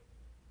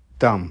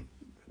 Там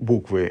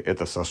буквы –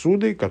 это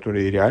сосуды,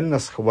 которые реально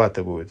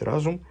схватывают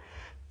разум,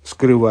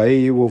 скрывая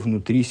его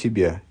внутри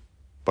себя,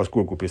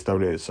 поскольку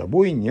представляют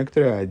собой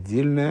некоторое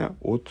отдельное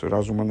от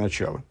разума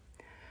начало.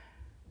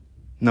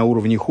 На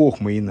уровне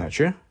хохмы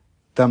иначе,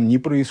 там не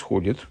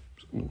происходит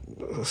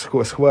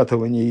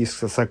схватывание и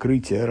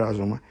сокрытие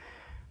разума,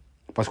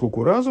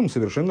 поскольку разум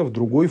совершенно в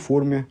другой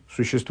форме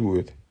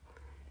существует.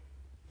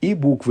 И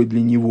буквы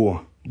для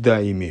него,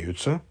 да,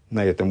 имеются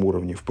на этом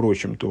уровне,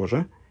 впрочем,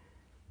 тоже,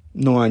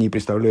 но они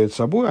представляют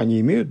собой, они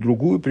имеют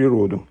другую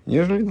природу,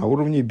 нежели на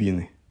уровне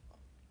бины.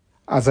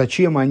 А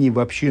зачем они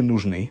вообще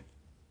нужны?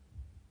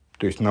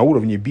 То есть на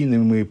уровне бины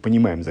мы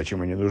понимаем,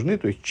 зачем они нужны.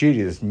 То есть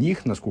через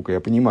них, насколько я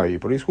понимаю, и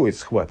происходит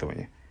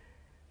схватывание.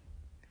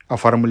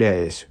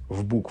 Оформляясь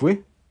в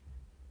буквы,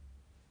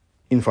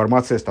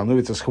 информация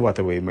становится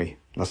схватываемой.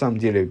 На самом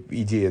деле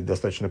идея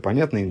достаточно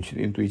понятна,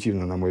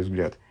 интуитивна, на мой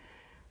взгляд.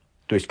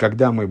 То есть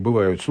когда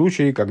бывают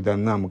случаи, когда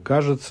нам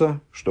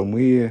кажется, что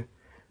мы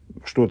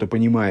что-то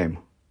понимаем.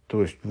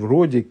 То есть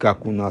вроде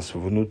как у нас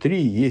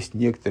внутри есть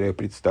некоторое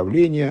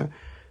представление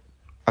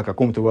о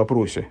каком-то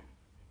вопросе.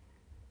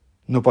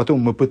 Но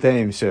потом мы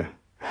пытаемся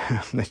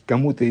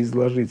кому-то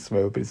изложить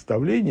свое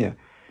представление,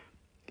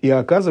 и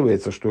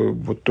оказывается, что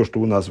вот то, что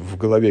у нас в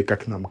голове,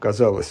 как нам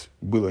казалось,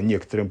 было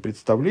некоторым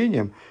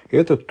представлением,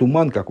 это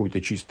туман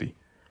какой-то чистый.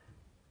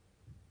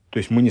 То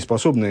есть мы не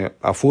способны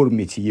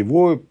оформить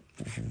его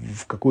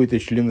в какое-то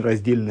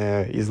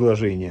членораздельное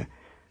изложение,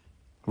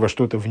 во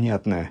что-то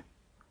внятное.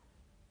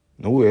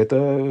 Ну,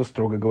 это,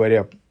 строго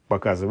говоря,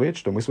 показывает,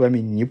 что мы с вами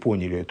не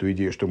поняли эту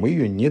идею, что мы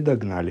ее не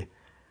догнали.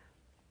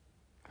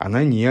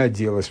 Она не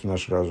оделась в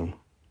наш разум.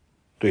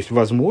 То есть,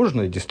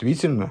 возможно,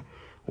 действительно,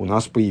 у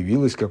нас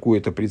появилось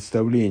какое-то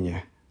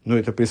представление. Но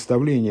это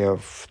представление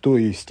в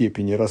той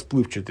степени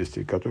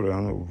расплывчатости,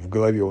 которая в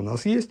голове у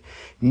нас есть,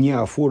 не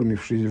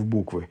оформившись в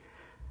буквы.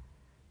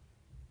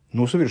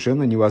 Ну,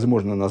 совершенно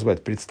невозможно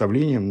назвать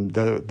представлением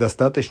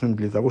достаточным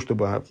для того,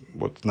 чтобы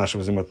вот наши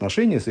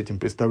взаимоотношения с этим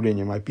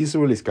представлением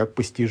описывались как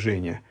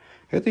постижение.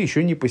 Это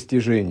еще не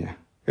постижение.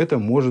 Это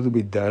может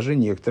быть даже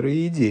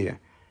некоторая идея.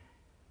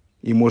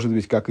 И может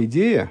быть, как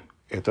идея,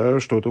 это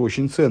что-то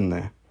очень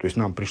ценное. То есть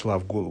нам пришла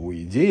в голову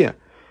идея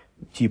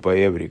типа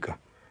эврика.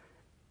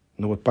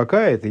 Но вот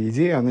пока эта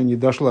идея, она не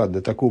дошла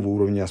до такого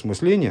уровня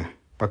осмысления,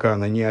 пока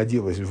она не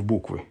оделась в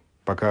буквы,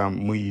 пока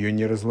мы ее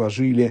не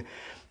разложили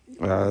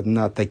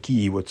на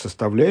такие вот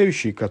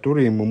составляющие,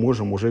 которые мы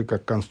можем уже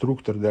как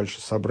конструктор дальше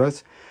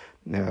собрать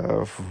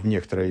в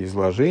некоторое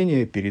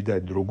изложение,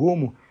 передать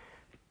другому,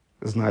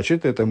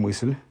 значит, эта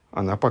мысль,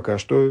 она пока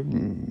что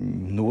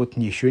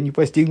еще не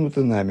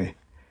постигнута нами.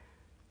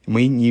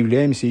 Мы не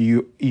являемся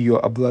ее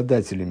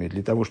обладателями.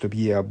 Для того, чтобы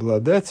ей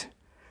обладать,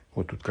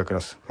 вот тут как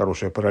раз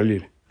хорошая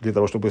параллель, для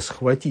того, чтобы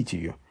схватить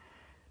ее.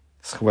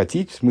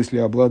 Схватить в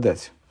смысле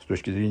обладать. С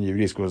точки зрения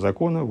еврейского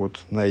закона, вот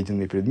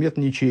найденный предмет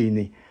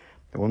ничейный,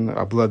 он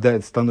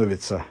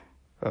становится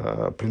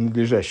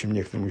принадлежащим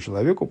некоторому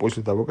человеку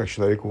после того, как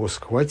человек его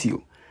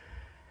схватил.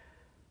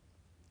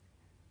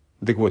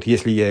 Так вот,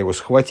 если я его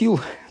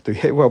схватил, то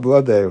я его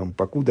обладаю.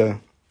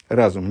 Покуда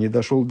разум не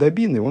дошел до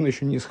бины, он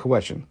еще не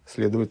схвачен.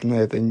 Следовательно,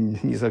 это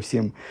не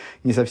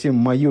совсем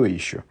мое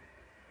еще.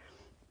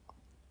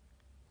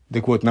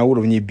 Так вот, на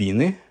уровне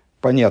бины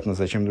понятно,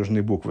 зачем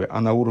нужны буквы, а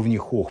на уровне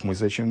хохмы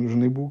зачем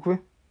нужны буквы?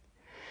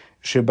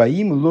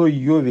 Шебаим лой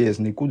йовез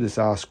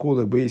никудеса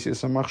аскола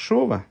бейсиса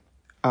махшова,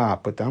 а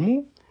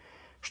потому,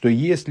 что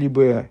если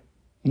бы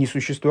не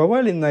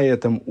существовали на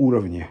этом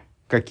уровне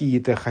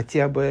какие-то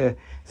хотя бы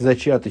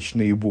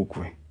зачаточные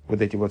буквы, вот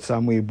эти вот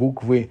самые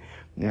буквы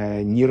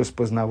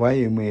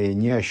нераспознаваемые,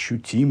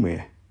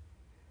 неощутимые,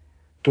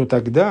 то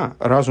тогда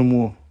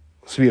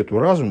свету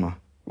разума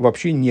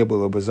вообще не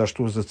было бы за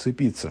что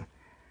зацепиться.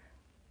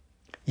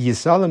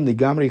 Есалам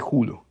негамрей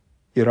худу,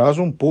 и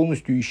разум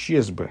полностью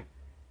исчез бы.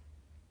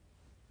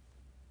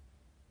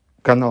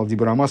 Канал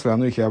Дибрамасла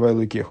Анохи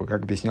Авайлу Кеху,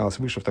 как объяснялось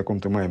выше в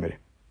таком-то Майморе.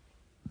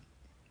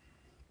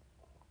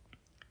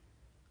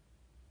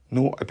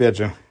 Ну, опять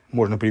же,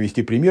 можно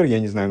привести пример,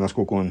 я не знаю,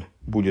 насколько он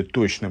будет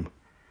точным.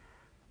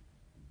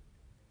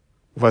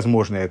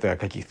 Возможно, это о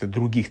каких-то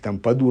других там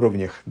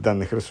подуровнях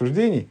данных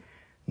рассуждений,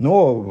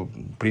 но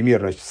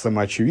пример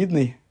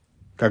самоочевидный,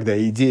 когда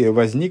идея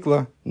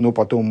возникла, но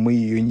потом мы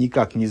ее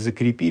никак не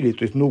закрепили,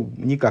 то есть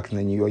никак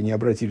на нее не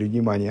обратили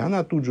внимания,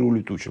 она тут же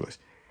улетучилась.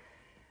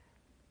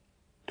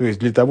 То есть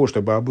для того,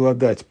 чтобы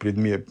обладать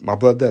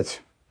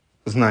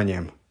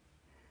знанием,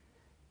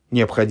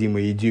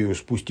 необходимо идею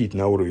спустить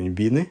на уровень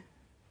бины,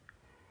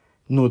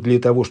 но для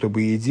того,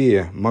 чтобы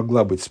идея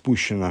могла быть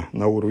спущена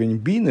на уровень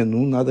бины,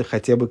 надо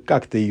хотя бы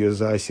как-то ее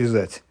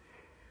заосязать.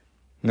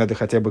 Надо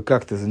хотя бы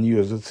как-то за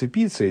нее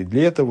зацепиться, и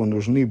для этого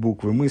нужны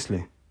буквы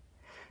мысли,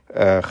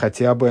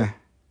 хотя бы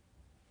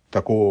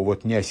такого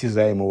вот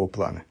неосязаемого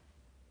плана.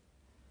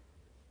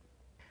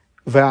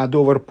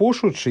 Веадовар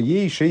пошут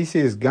шеей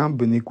шейсес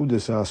гамбы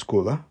никудеса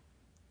аскола.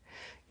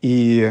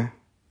 И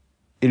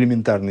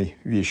элементарной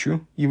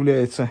вещью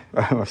является,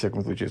 во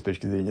всяком случае, с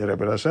точки зрения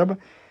Ребе Рашаба,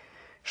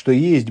 что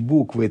есть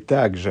буквы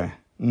также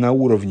на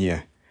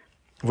уровне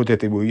вот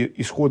этой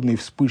исходной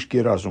вспышки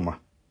разума.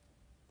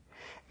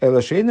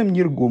 Элашейном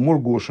ниргу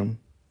мургошем.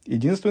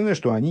 Единственное,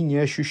 что они не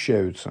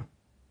ощущаются.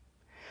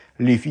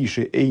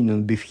 Лифиши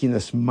эйнон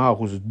бифхинас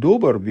магус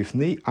добар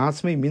бифней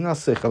ацмей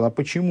минасехала.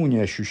 Почему не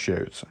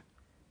ощущаются?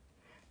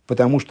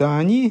 Потому что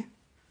они,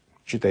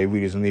 читай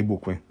вырезанные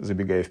буквы,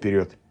 забегая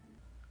вперед,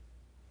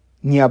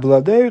 не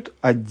обладают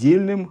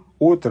отдельным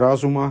от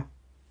разума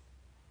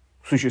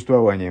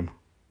существованием,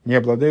 не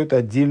обладают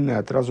отдельной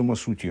от разума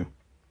сутью.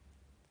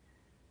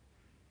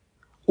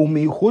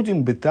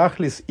 Умейходим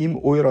бетахлис им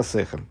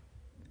ойрасехем.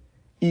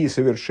 и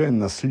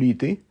совершенно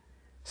слиты,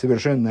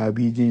 совершенно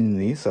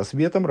объединены со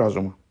светом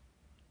разума.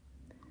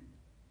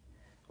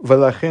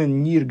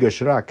 Велахен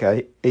ниргаш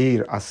рака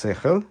эйр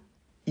асехал,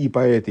 и по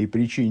этой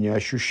причине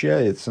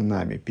ощущается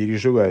нами,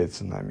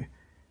 переживается нами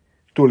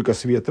только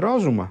свет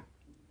разума,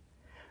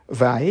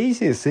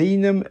 ваэйсе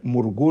сейнем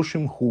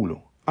мургошим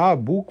хулю, а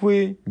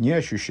буквы не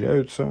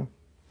ощущаются,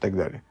 и так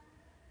далее.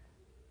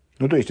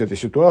 Ну, то есть, это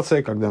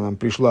ситуация, когда нам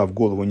пришла в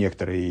голову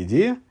некоторая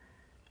идея,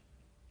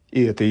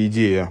 и эта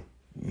идея,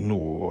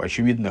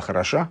 очевидно,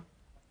 хороша,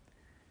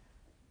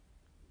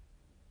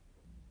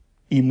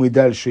 и мы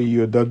дальше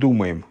ее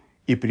додумаем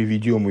и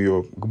приведем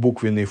ее к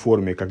буквенной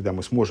форме, когда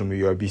мы сможем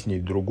ее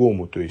объяснить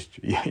другому, то есть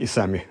и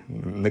сами,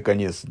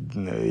 наконец,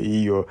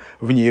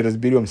 в ней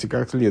разберемся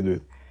как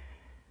следует.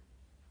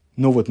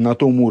 Но вот на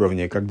том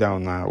уровне, когда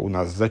она у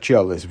нас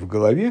зачалась в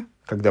голове,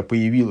 когда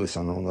появилась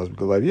она у нас в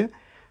голове,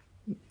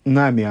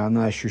 нами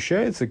она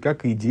ощущается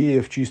как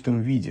идея в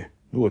чистом виде.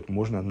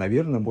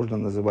 Наверное, можно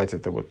называть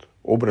это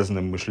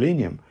образным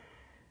мышлением.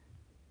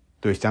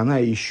 То есть она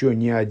еще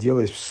не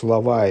оделась в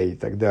слова и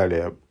так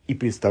далее, и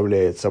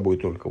представляет собой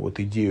только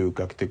идею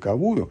как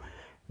таковую.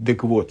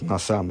 Так вот, на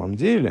самом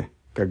деле,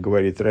 как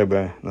говорит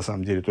Ребе, на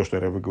самом деле то, что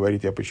Ребе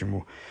говорит, я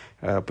почему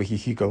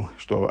похихикал,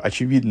 что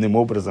очевидным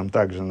образом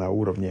также на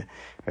уровне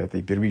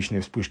этой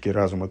первичной вспышки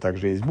разума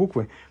также есть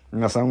буквы,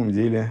 на самом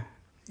деле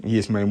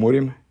есть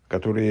Майморим,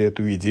 которые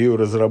эту идею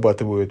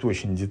разрабатывают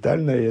очень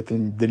детально, и это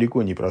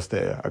далеко не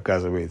простая,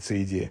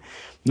 оказывается, идея.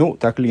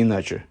 Так или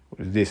иначе,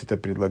 здесь это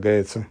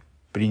предлагается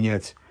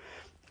принять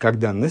как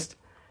данность.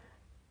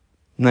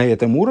 На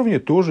этом уровне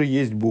тоже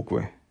есть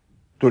буквы,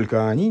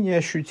 только они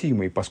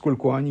неощутимы. И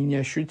поскольку они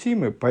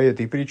неощутимы, по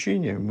этой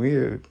причине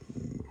мы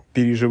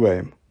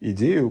переживаем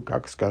идею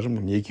как,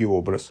 скажем, некий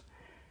образ,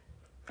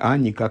 а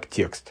не как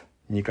текст,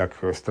 не как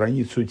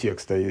страницу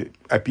текста,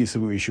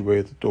 описывающего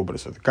этот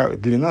образ.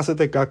 Для нас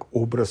это как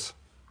образ,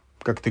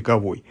 как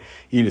таковой.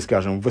 Или,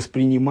 скажем,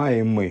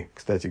 воспринимаем мы,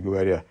 кстати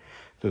говоря,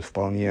 тут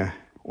вполне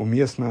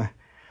уместно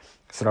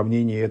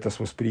сравнение это с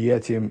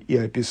восприятием и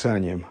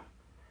описанием,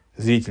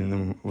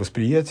 зрительным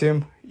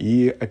восприятием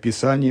и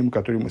описанием,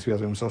 которое мы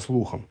связываем со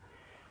слухом.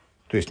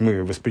 То есть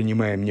мы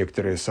воспринимаем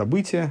некоторые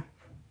события,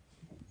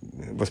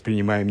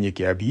 воспринимаем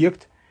некий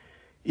объект,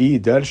 и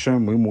дальше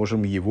мы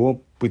можем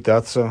его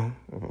пытаться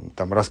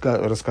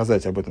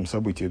рассказать об этом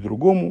событии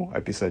другому,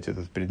 описать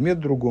этот предмет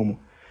другому.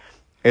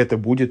 Это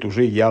будет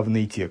уже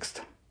явный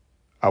текст.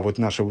 А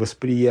наше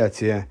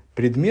восприятие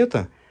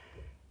предмета,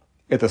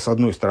 это, с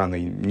одной стороны,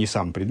 не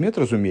сам предмет,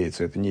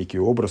 разумеется, это некий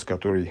образ,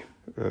 который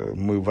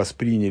мы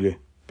восприняли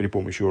при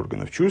помощи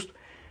органов чувств,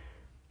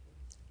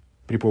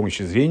 при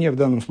помощи зрения в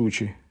данном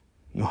случае.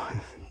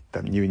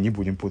 Не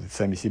будем путать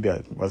сами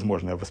себя.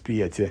 Возможно,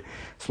 восприятие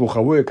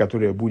слуховое,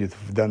 которое будет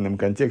в данном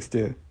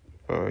контексте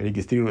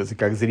регистрироваться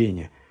как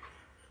зрение.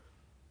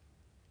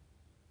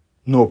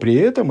 Но при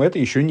этом это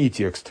еще не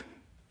текст.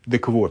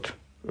 Так вот,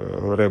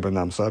 Ребе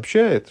нам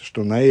сообщает,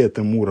 что на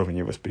этом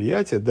уровне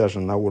восприятия, даже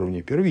на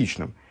уровне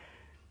первичном,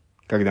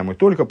 когда мы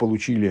только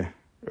получили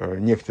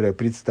некоторое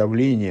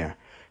представление,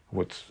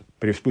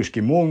 при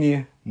вспышке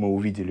молнии мы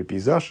увидели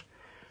пейзаж,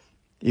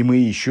 и мы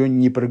еще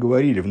не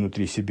проговорили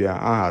внутри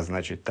себя,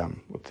 значит,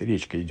 там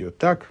речка идет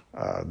так,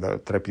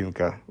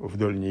 тропинка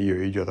вдоль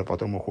нее идет, а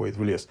потом уходит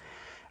в лес.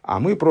 А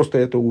мы просто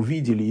это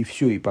увидели, и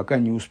все, и пока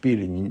не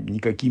успели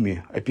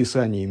никакими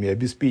описаниями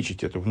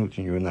обеспечить эту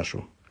внутреннюю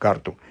нашу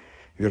карту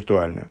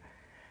виртуальную.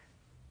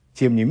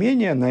 Тем не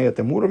менее, на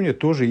этом уровне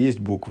тоже есть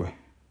буквы.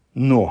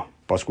 Но,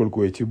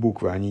 поскольку эти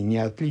буквы, они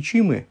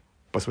неотличимы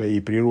по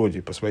своей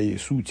природе, по своей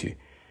сути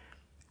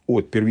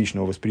от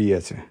первичного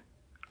восприятия,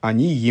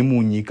 они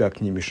ему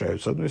никак не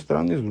мешают, с одной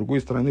стороны, с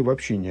другой стороны,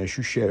 вообще не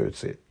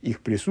ощущаются.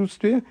 Их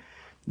присутствие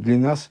для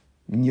нас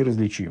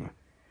неразличимо.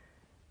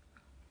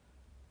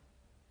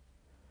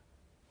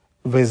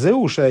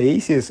 Везеуша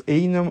эйсис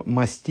эйном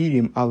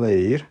мастирим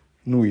алэйр.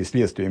 И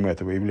следствием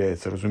этого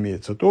является,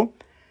 разумеется, то,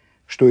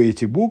 что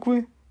эти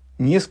буквы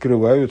не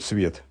скрывают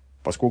свет.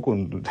 Поскольку,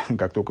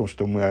 как только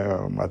что мы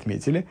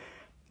отметили,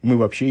 мы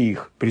вообще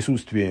их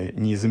присутствие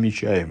не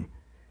замечаем.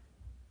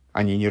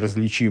 Они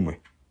неразличимы.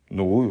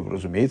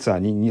 Разумеется,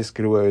 они не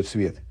скрывают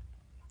свет.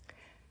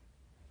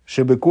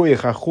 Шебекоя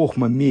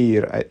хохма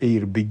мейр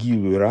эйр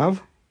бегилу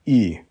рав,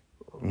 и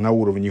на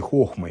уровне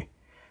хохмы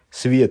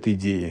свет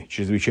идеи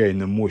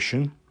чрезвычайно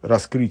мощен,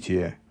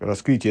 раскрытие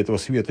этого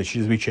света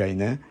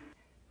чрезвычайное.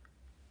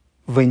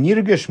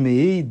 Вениргаш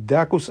мей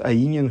дакус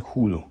аинен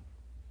худу,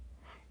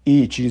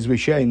 и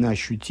чрезвычайно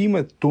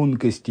ощутима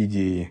тонкость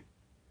идеи.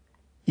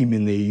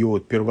 Именно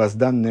ее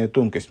первозданная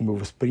тонкость. Мы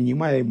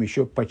воспринимаем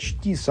еще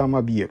почти сам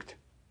объект.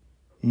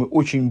 Мы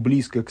очень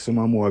близко к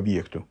самому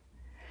объекту.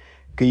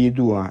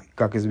 Каедуа,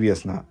 как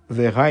известно,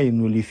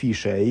 вегайну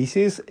лифиша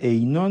эйсис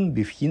эйнон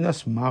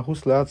бифхинас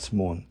магус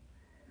лаацмон.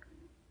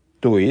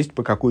 То есть,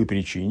 по какой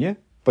причине?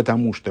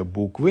 Потому что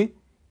буквы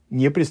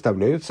не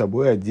представляют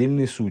собой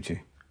отдельной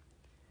сути.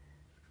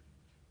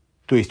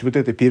 То есть,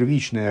 это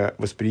первичное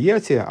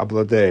восприятие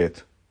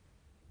обладает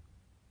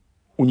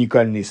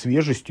уникальной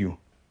свежестью,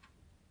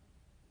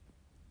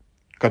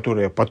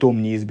 которая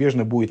потом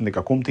неизбежно будет на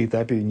каком-то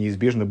этапе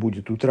неизбежно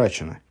будет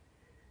утрачена.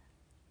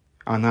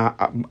 Она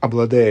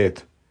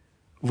обладает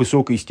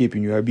высокой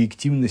степенью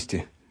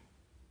объективности,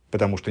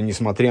 потому что,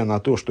 несмотря на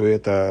то, что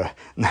это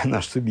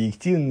наш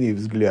субъективный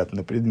взгляд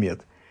на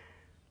предмет,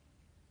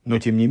 но,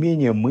 тем не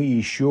менее, мы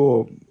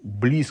еще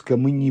близко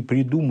не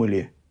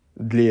придумали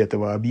для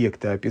этого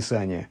объекта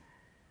описания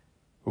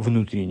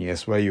внутреннее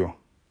свое,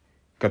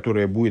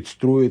 которое будет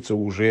строиться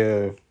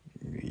уже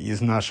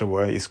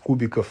из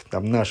кубиков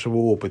нашего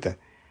опыта.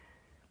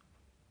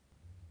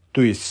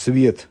 То есть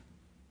свет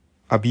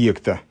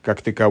объекта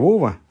как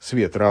такового,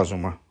 свет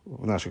разума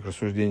в наших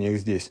рассуждениях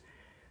здесь,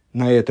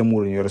 на этом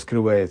уровне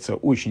раскрывается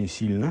очень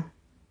сильно,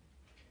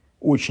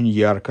 очень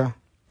ярко.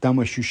 Там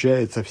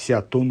ощущается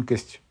вся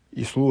тонкость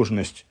и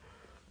сложность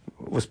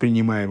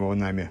воспринимаемого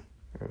нами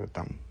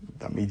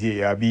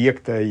идеи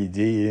объекта,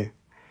 идеи.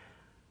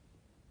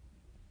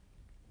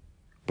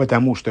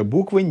 Потому что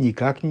буквы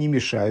никак не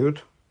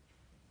мешают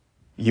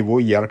его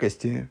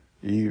яркости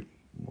и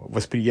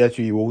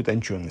восприятию его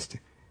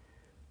утонченности.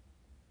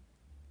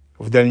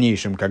 В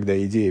дальнейшем,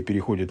 когда идея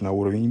переходит на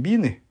уровень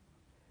бины,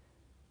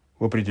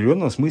 в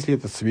определенном смысле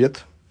этот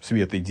свет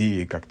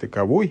идеи как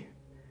таковой,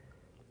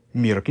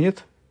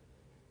 меркнет,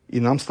 и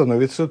нам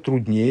становится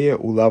труднее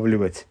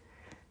улавливать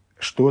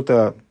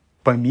что-то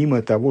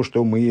помимо того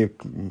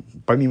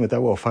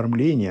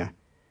оформления,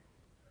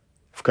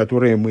 в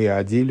которое мы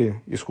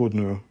одели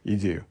исходную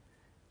идею.